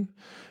important.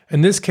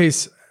 In this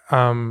case,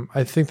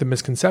 I think the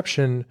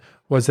misconception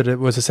was that it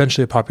was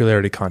essentially a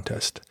popularity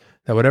contest,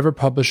 that whatever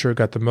publisher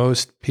got the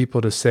most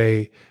people to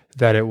say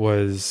that it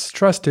was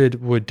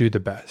trusted would do the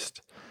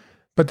best.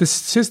 But the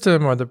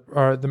system or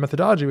the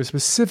methodology was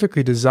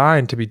specifically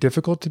designed to be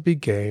difficult to be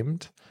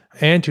gamed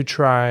and to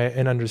try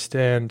and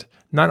understand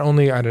not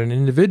only on an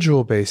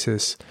individual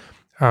basis,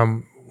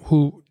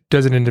 who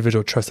does an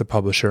individual trust a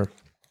publisher,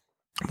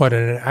 but on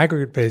an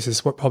aggregate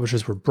basis, what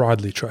publishers were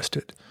broadly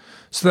trusted.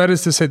 So that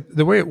is to say,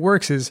 the way it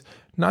works is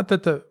not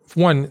that the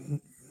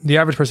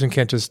average person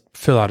can't just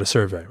fill out a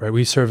survey, right?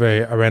 We survey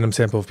a random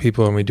sample of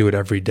people and we do it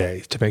every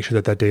day to make sure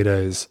that data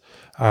is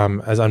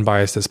as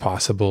unbiased as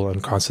possible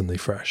and constantly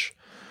fresh.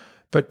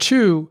 But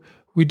two,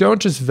 we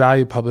don't just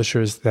value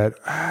publishers that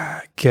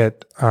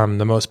get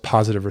the most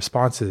positive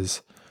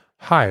responses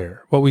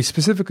higher. What we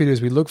specifically do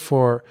is we look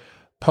for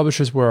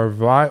publishers where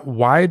a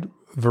wide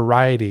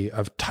variety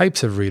of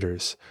types of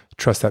readers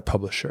trust that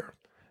publisher.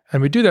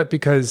 And we do that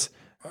because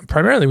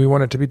primarily we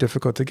want it to be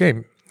difficult to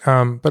game,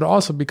 but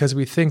also because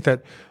we think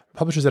that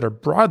publishers that are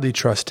broadly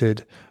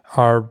trusted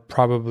are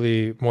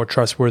probably more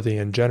trustworthy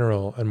in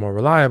general and more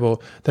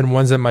reliable than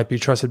ones that might be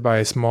trusted by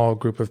a small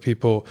group of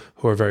people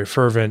who are very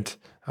fervent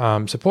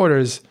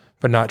supporters,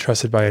 but not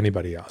trusted by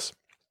anybody else.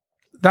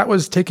 That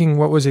was taking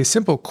what was a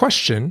simple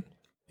question.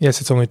 Yes,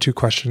 it's only 2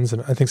 questions,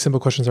 and I think simple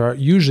questions are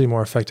usually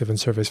more effective in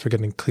surveys for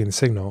getting clean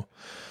signal.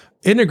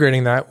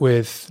 Integrating that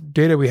with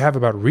data we have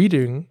about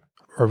reading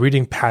or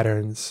reading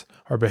patterns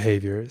or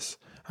behaviors,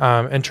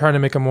 and trying to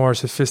make a more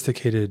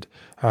sophisticated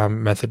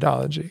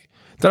methodology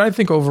that I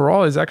think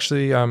overall is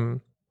actually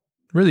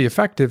really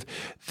effective.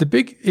 The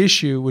big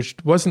issue, which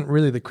wasn't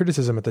really the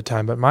criticism at the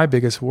time, but my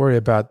biggest worry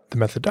about the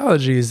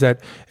methodology is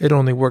that it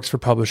only works for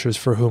publishers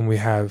for whom we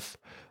have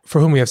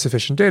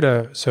sufficient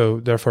data, so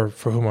therefore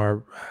for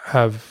whom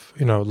have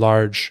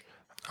large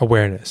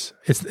awareness.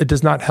 It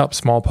does not help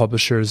small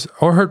publishers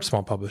or hurt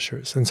small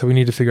publishers. And so we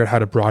need to figure out how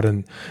to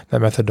broaden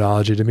that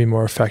methodology to be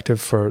more effective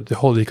for the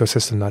whole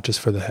ecosystem, not just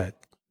for the head.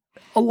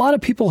 A lot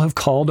of people have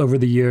called over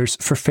the years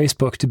for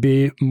Facebook to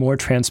be more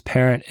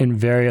transparent in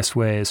various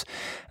ways.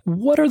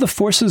 What are the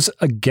forces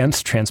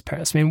against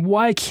transparency? I mean,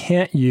 why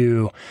can't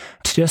you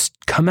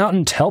just come out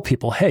and tell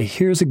people, hey,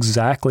 here's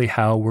exactly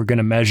how we're going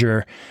to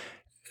measure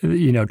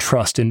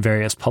trust in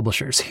various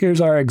publishers. Here's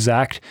our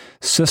exact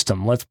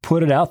system. Let's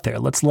put it out there.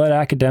 Let's let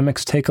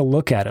academics take a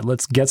look at it.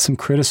 Let's get some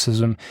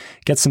criticism,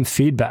 get some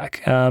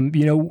feedback.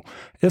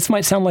 This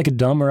might sound like a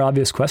dumb or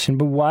obvious question,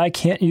 but why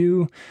can't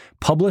you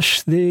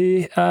publish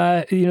the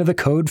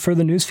code for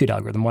the newsfeed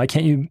algorithm? Why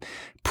can't you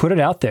put it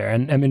out there?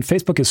 And I mean,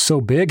 Facebook is so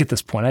big at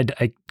this point.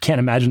 I can't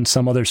imagine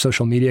some other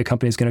social media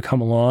company is going to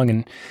come along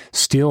and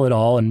steal it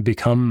all and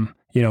become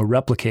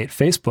replicate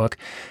Facebook.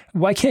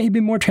 Why can't you be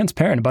more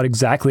transparent about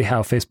exactly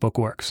how Facebook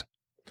works?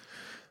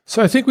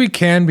 So I think we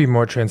can be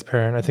more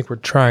transparent. I think we're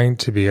trying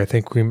to be. I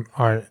think we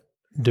aren't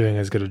doing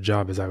as good a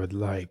job as I would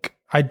like.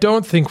 I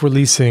don't think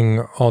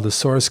releasing all the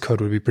source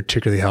code would be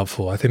particularly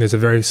helpful. I think there's a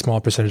very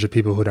small percentage of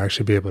people who would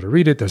actually be able to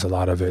read it. There's a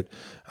lot of it.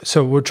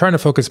 So we're trying to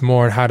focus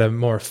more on how to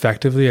more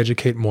effectively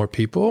educate more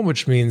people,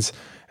 which means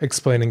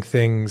explaining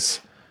things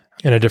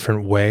in a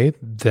different way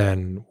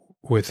than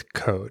with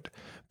code.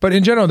 But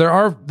in general, there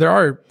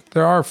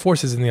are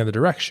forces in the other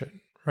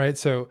direction, right?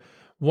 So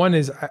one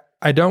is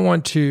what I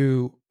want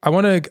to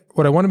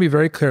be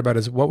very clear about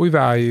is what we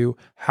value,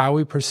 how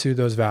we pursue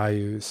those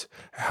values,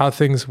 how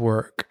things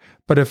work.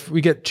 But if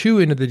we get too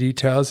into the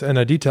details and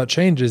a detail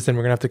changes, then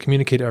we're going to have to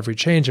communicate every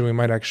change, and we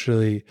might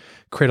actually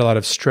create a lot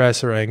of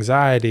stress or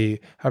anxiety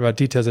about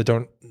details that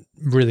don't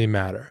really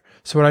matter.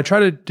 So what I try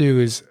to do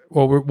is,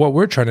 what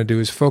we're trying to do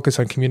is focus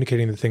on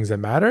communicating the things that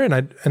matter,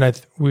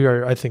 and we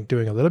are, I think,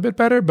 doing a little bit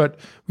better, but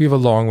we have a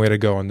long way to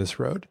go on this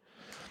road.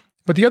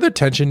 But the other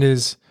tension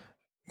is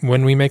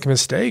when we make a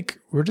mistake,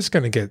 we're just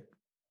going to get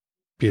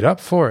beat up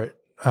for it,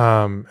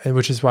 and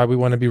which is why we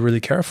want to be really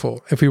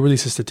careful. If we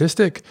release a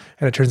statistic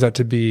and it turns out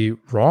to be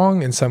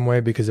wrong in some way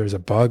because there's a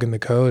bug in the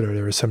code or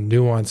there was some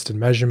nuanced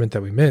measurement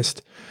that we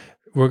missed,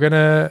 we're going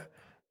to,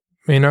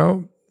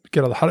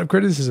 get a lot of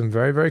criticism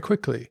very, very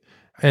quickly.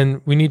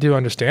 And we need to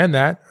understand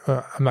that.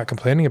 I'm not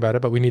complaining about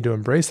it, but we need to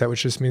embrace that,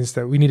 which just means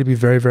that we need to be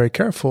very, very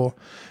careful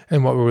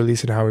in what we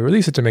release and how we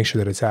release it to make sure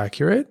that it's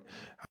accurate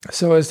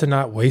so as to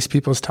not waste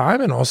people's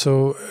time and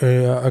also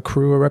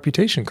accrue a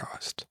reputation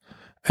cost.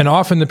 And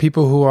often the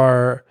people who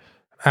are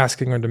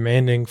asking or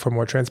demanding for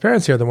more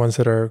transparency are the ones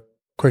that are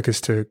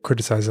quickest to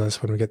criticize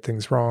us when we get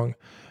things wrong,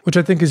 which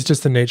I think is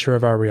just the nature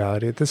of our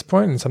reality at this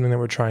point and something that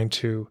we're trying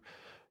to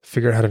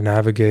figure out how to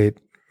navigate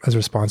as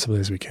responsibly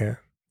as we can.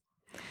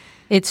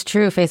 It's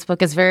true.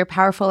 Facebook is very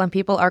powerful and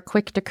people are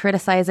quick to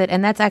criticize it.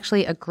 And that's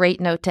actually a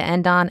great note to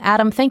end on.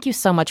 Adam, thank you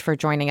so much for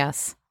joining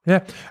us.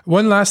 Yeah.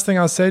 One last thing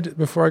I'll say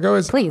before I go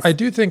is, please. I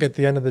do think at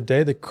the end of the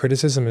day, the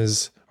criticism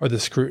or the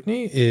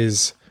scrutiny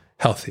is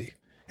healthy.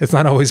 It's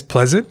not always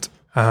pleasant.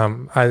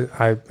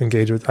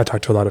 I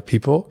talk to a lot of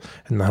people,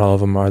 and not all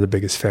of them are the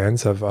biggest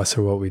fans of us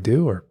or what we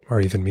do,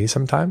 or even me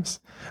sometimes.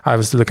 I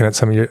was looking at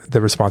some of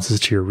the responses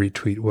to your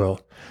retweet,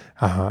 Will,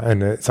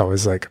 and it's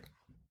always like,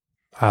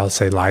 I'll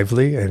say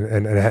lively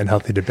and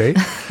healthy debate.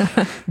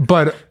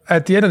 But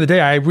at the end of the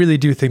day, I really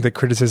do think that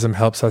criticism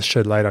helps us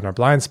shed light on our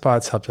blind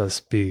spots, helps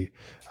us be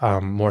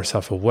more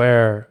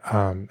self-aware.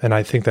 And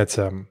I think that's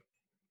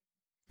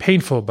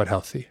painful but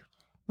healthy.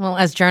 Well,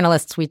 as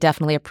journalists, we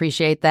definitely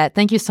appreciate that.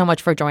 Thank you so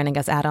much for joining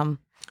us, Adam.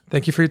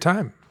 Thank you for your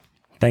time.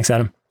 Thanks,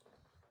 Adam.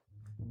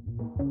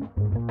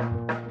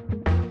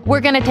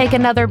 We're going to take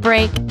another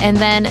break and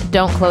then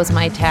don't close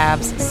my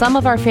tabs. Some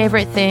of our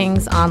favorite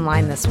things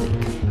online this week.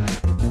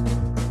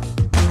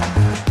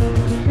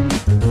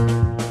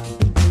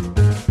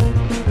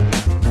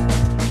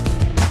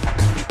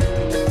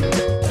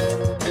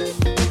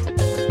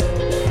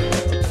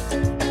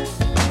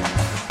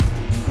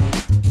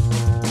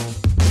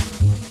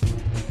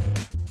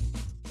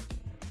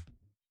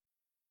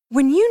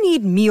 When you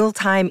need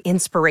mealtime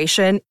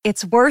inspiration,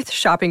 it's worth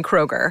shopping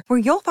Kroger, where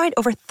you'll find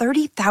over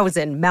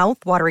 30,000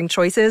 mouth-watering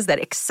choices that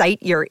excite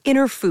your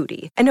inner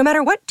foodie. And no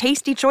matter what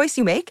tasty choice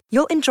you make,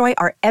 you'll enjoy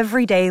our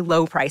everyday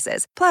low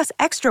prices, plus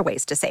extra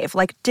ways to save,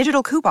 like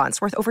digital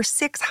coupons worth over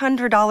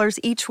 $600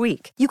 each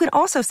week. You can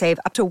also save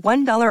up to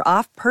 $1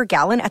 off per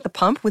gallon at the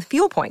pump with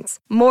fuel points.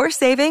 More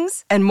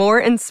savings and more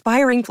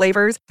inspiring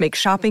flavors make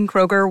shopping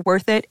Kroger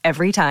worth it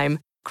every time.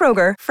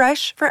 Kroger,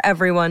 fresh for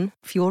everyone.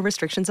 Fuel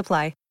restrictions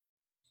apply.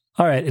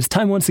 All right, it's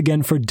time once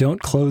again for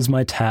Don't Close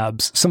My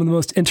Tabs, some of the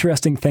most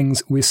interesting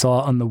things we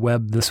saw on the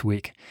web this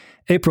week.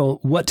 April,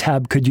 what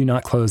tab could you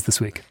not close this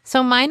week?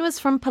 So mine was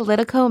from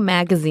Politico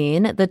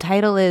magazine. The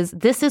title is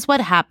 "This is What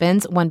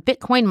Happens When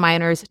Bitcoin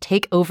Miners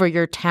Take Over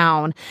Your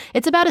Town."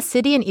 It's about a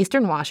city in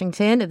eastern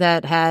Washington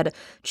that had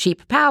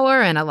cheap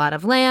power and a lot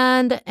of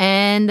land,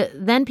 and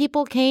then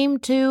people came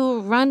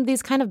to run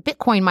these kind of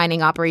Bitcoin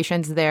mining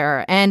operations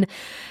there. And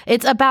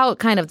it's about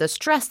kind of the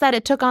stress that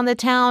it took on the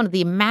town,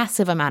 the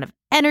massive amount of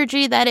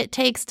energy that it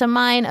takes to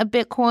mine a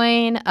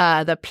Bitcoin,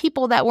 the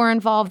people that were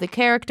involved, the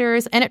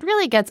characters. And it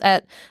really gets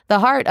at the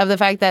heart of the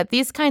fact that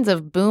these kinds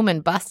of boom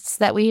and busts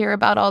that we hear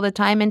about all the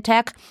time in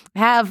tech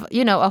have,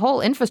 a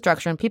whole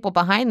infrastructure and people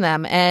behind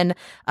them, and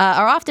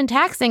are often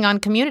taxing on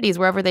communities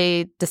wherever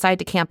they decide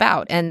to camp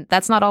out. And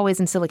that's not always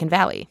in Silicon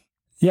Valley.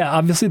 Yeah,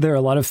 obviously there are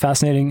a lot of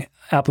fascinating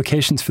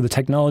applications for the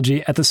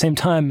technology. At the same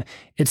time,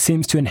 it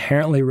seems to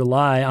inherently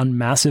rely on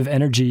massive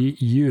energy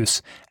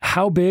use.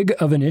 How big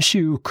of an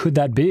issue could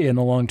that be in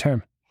the long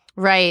term?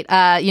 Right.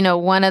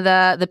 One of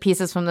the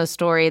pieces from the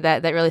story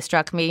that really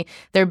struck me,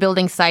 they're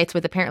building sites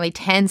with apparently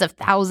tens of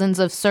thousands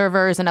of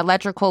servers and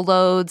electrical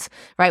loads,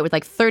 right, with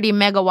like 30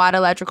 megawatt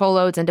electrical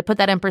loads. And to put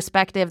that in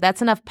perspective,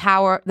 that's enough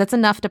power. That's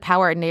enough to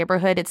power a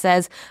neighborhood, it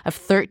says, of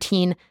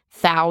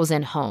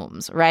 13,000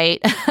 homes,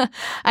 right?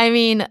 I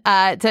mean,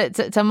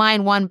 to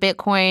mine one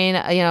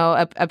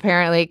Bitcoin,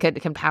 apparently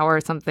can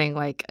power something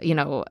like,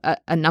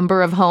 a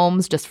number of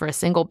homes just for a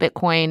single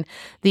Bitcoin.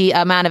 The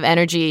amount of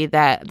energy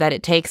that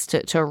it takes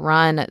to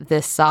run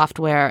this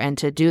software and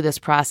to do this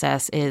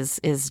process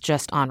is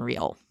just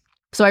unreal.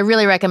 So I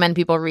really recommend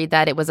people read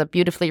that. It was a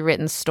beautifully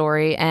written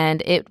story,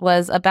 and it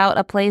was about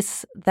a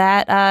place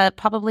that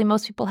probably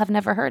most people have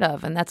never heard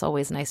of, and that's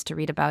always nice to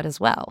read about as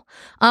well.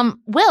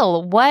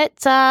 Will, what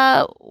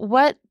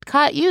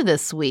caught you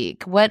this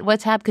week?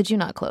 What tab could you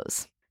not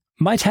close?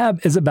 My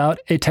tab is about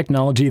a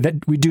technology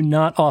that we do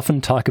not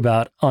often talk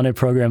about on a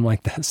program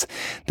like this.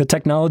 The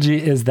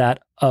technology is that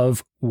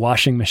of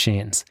washing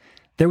machines.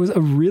 There was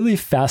a really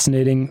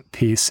fascinating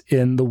piece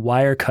in The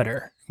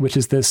Wirecutter, which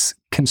is this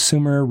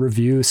consumer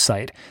review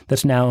site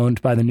that's now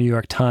owned by the New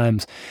York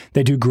Times.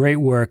 They do great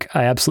work.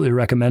 I absolutely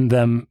recommend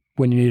them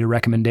when you need a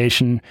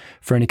recommendation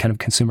for any kind of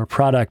consumer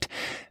product.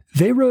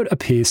 They wrote a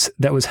piece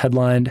that was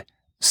headlined,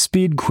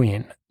 "Speed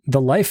Queen, the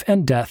life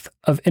and death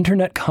of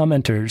internet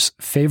commenters'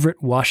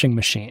 favorite washing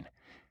machine."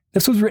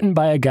 This was written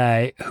by a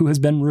guy who has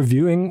been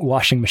reviewing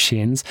washing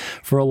machines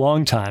for a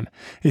long time.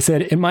 He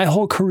said, "In my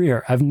whole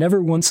career, I've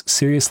never once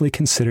seriously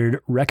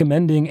considered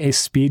recommending a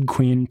Speed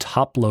Queen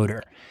top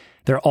loader.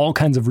 There are all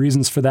kinds of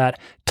reasons for that.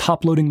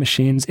 Top-loading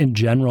machines in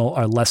general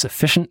are less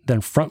efficient than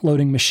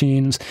front-loading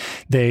machines.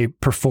 They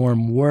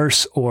perform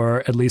worse or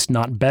at least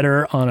not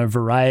better on a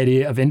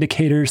variety of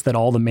indicators that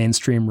all the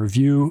mainstream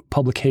review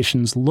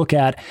publications look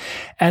at.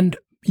 And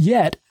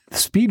yet,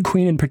 Speed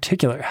Queen in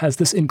particular has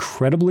this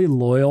incredibly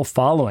loyal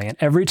following. And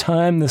every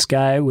time this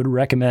guy would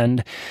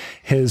recommend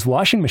his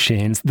washing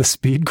machines, the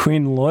Speed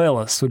Queen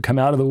loyalists would come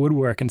out of the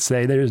woodwork and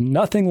say, there's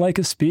nothing like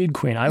a Speed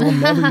Queen. I will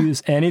never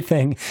use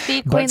anything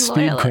but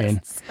Speed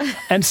Queen.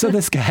 And so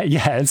this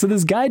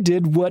guy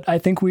did what I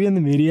think we in the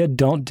media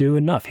don't do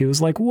enough. He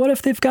was like, what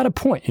if they've got a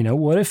point?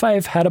 What if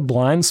I've had a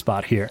blind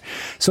spot here?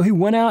 So he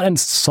went out and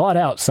sought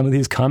out some of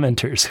these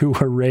commenters who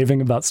were raving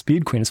about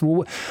Speed Queen. He said,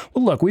 well,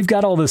 look, we've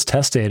got all this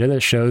test data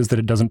that shows shows that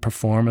it doesn't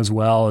perform as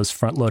well as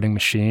front-loading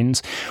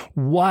machines.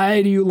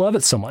 Why do you love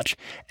it so much?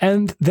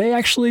 And they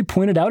actually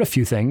pointed out a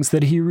few things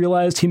that he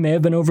realized he may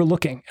have been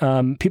overlooking.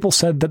 People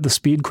said that the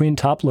Speed Queen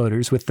top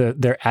loaders with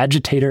their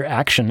agitator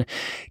action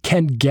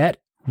can get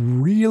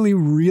really,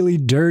 really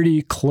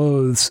dirty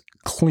clothes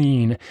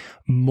clean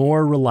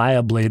more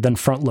reliably than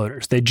front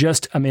loaders. They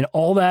just,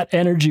 all that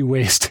energy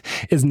waste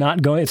is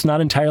it's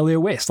not entirely a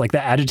waste. Like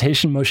the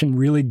agitation motion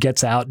really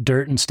gets out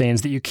dirt and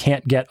stains that you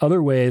can't get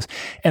other ways.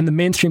 And the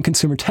mainstream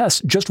consumer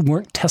tests just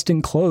weren't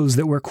testing clothes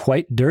that were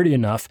quite dirty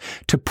enough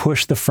to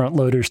push the front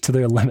loaders to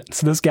their limit.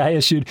 So this guy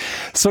issued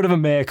sort of a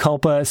mea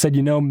culpa, said,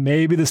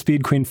 maybe the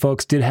Speed Queen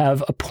folks did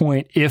have a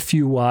point if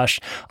you wash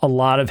a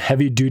lot of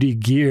heavy duty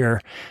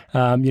gear.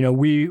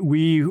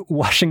 We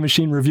washing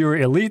machine reviewer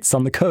elites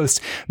on the coast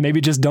maybe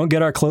just don't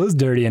get our clothes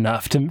dirty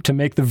enough to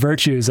make the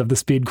virtues of the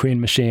Speed Queen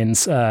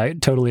machines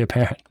totally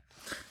apparent.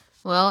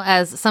 Well,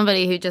 as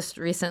somebody who just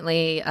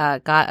recently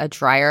got a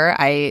dryer,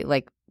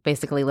 I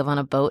basically live on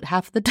a boat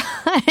half the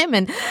time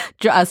and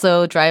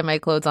so dry my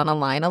clothes on a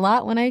line a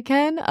lot when I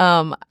can.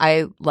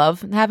 I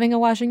love having a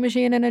washing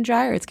machine and a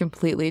dryer. It's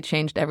completely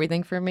changed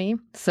everything for me.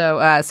 So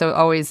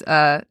always,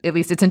 at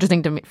least it's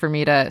interesting for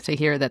me to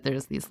hear that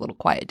there's these little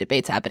quiet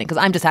debates happening because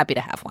I'm just happy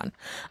to have one.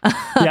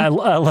 Yeah, I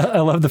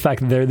love the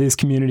fact that there are these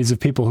communities of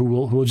people who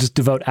will just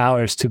devote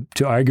hours to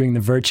arguing the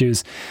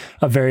virtues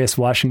of various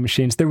washing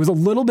machines. There was a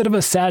little bit of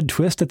a sad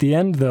twist at the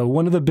end, though.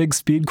 One of the big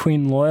Speed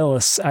Queen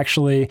loyalists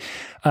actually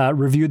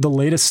reviewed the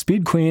latest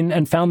Speed Queen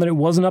and found that it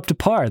wasn't up to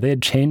par. They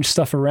had changed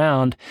stuff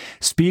around.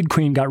 Speed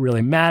Queen got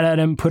really mad at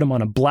him, put him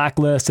on a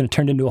blacklist, and it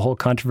turned into a whole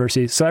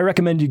controversy. So I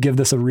recommend you give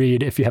this a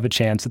read if you have a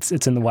chance.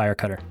 It's in the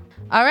Wirecutter.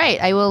 All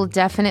right, I will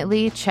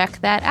definitely check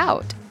that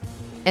out.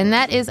 And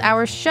that is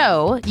our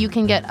show. You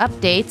can get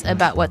updates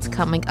about what's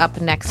coming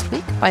up next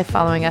week by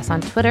following us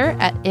on Twitter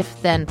at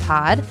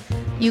IfThenPod.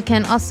 You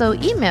can also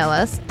email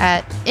us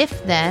at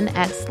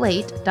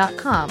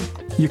ifthen@slate.com.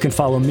 You can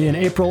follow me and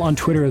April on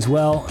Twitter as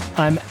well.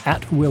 I'm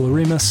at Will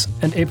Remus,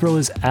 and April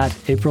is at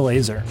April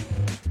Azer.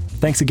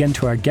 Thanks again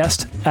to our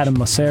guest, Adam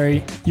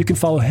Mosseri. You can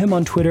follow him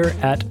on Twitter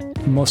at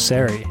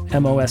Mosseri,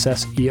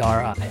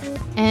 Mosseri.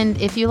 And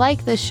if you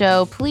like the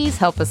show, please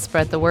help us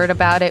spread the word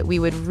about it. We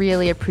would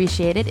really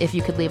appreciate it if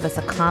you could leave us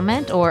a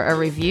comment or a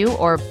review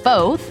or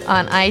both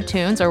on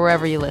iTunes or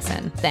wherever you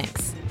listen.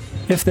 Thanks.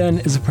 If Then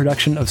is a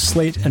production of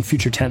Slate and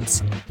Future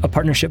Tense, a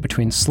partnership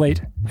between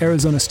Slate,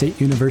 Arizona State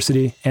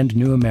University, and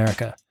New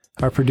America.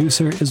 Our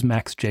producer is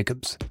Max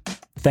Jacobs.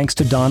 Thanks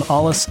to Don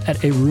Allis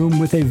at A Room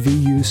with a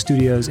VU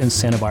Studios in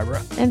Santa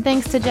Barbara. And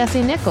thanks to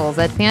Jesse Nichols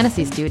at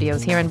Fantasy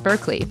Studios here in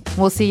Berkeley.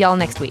 We'll see y'all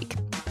next week.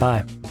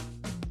 Bye.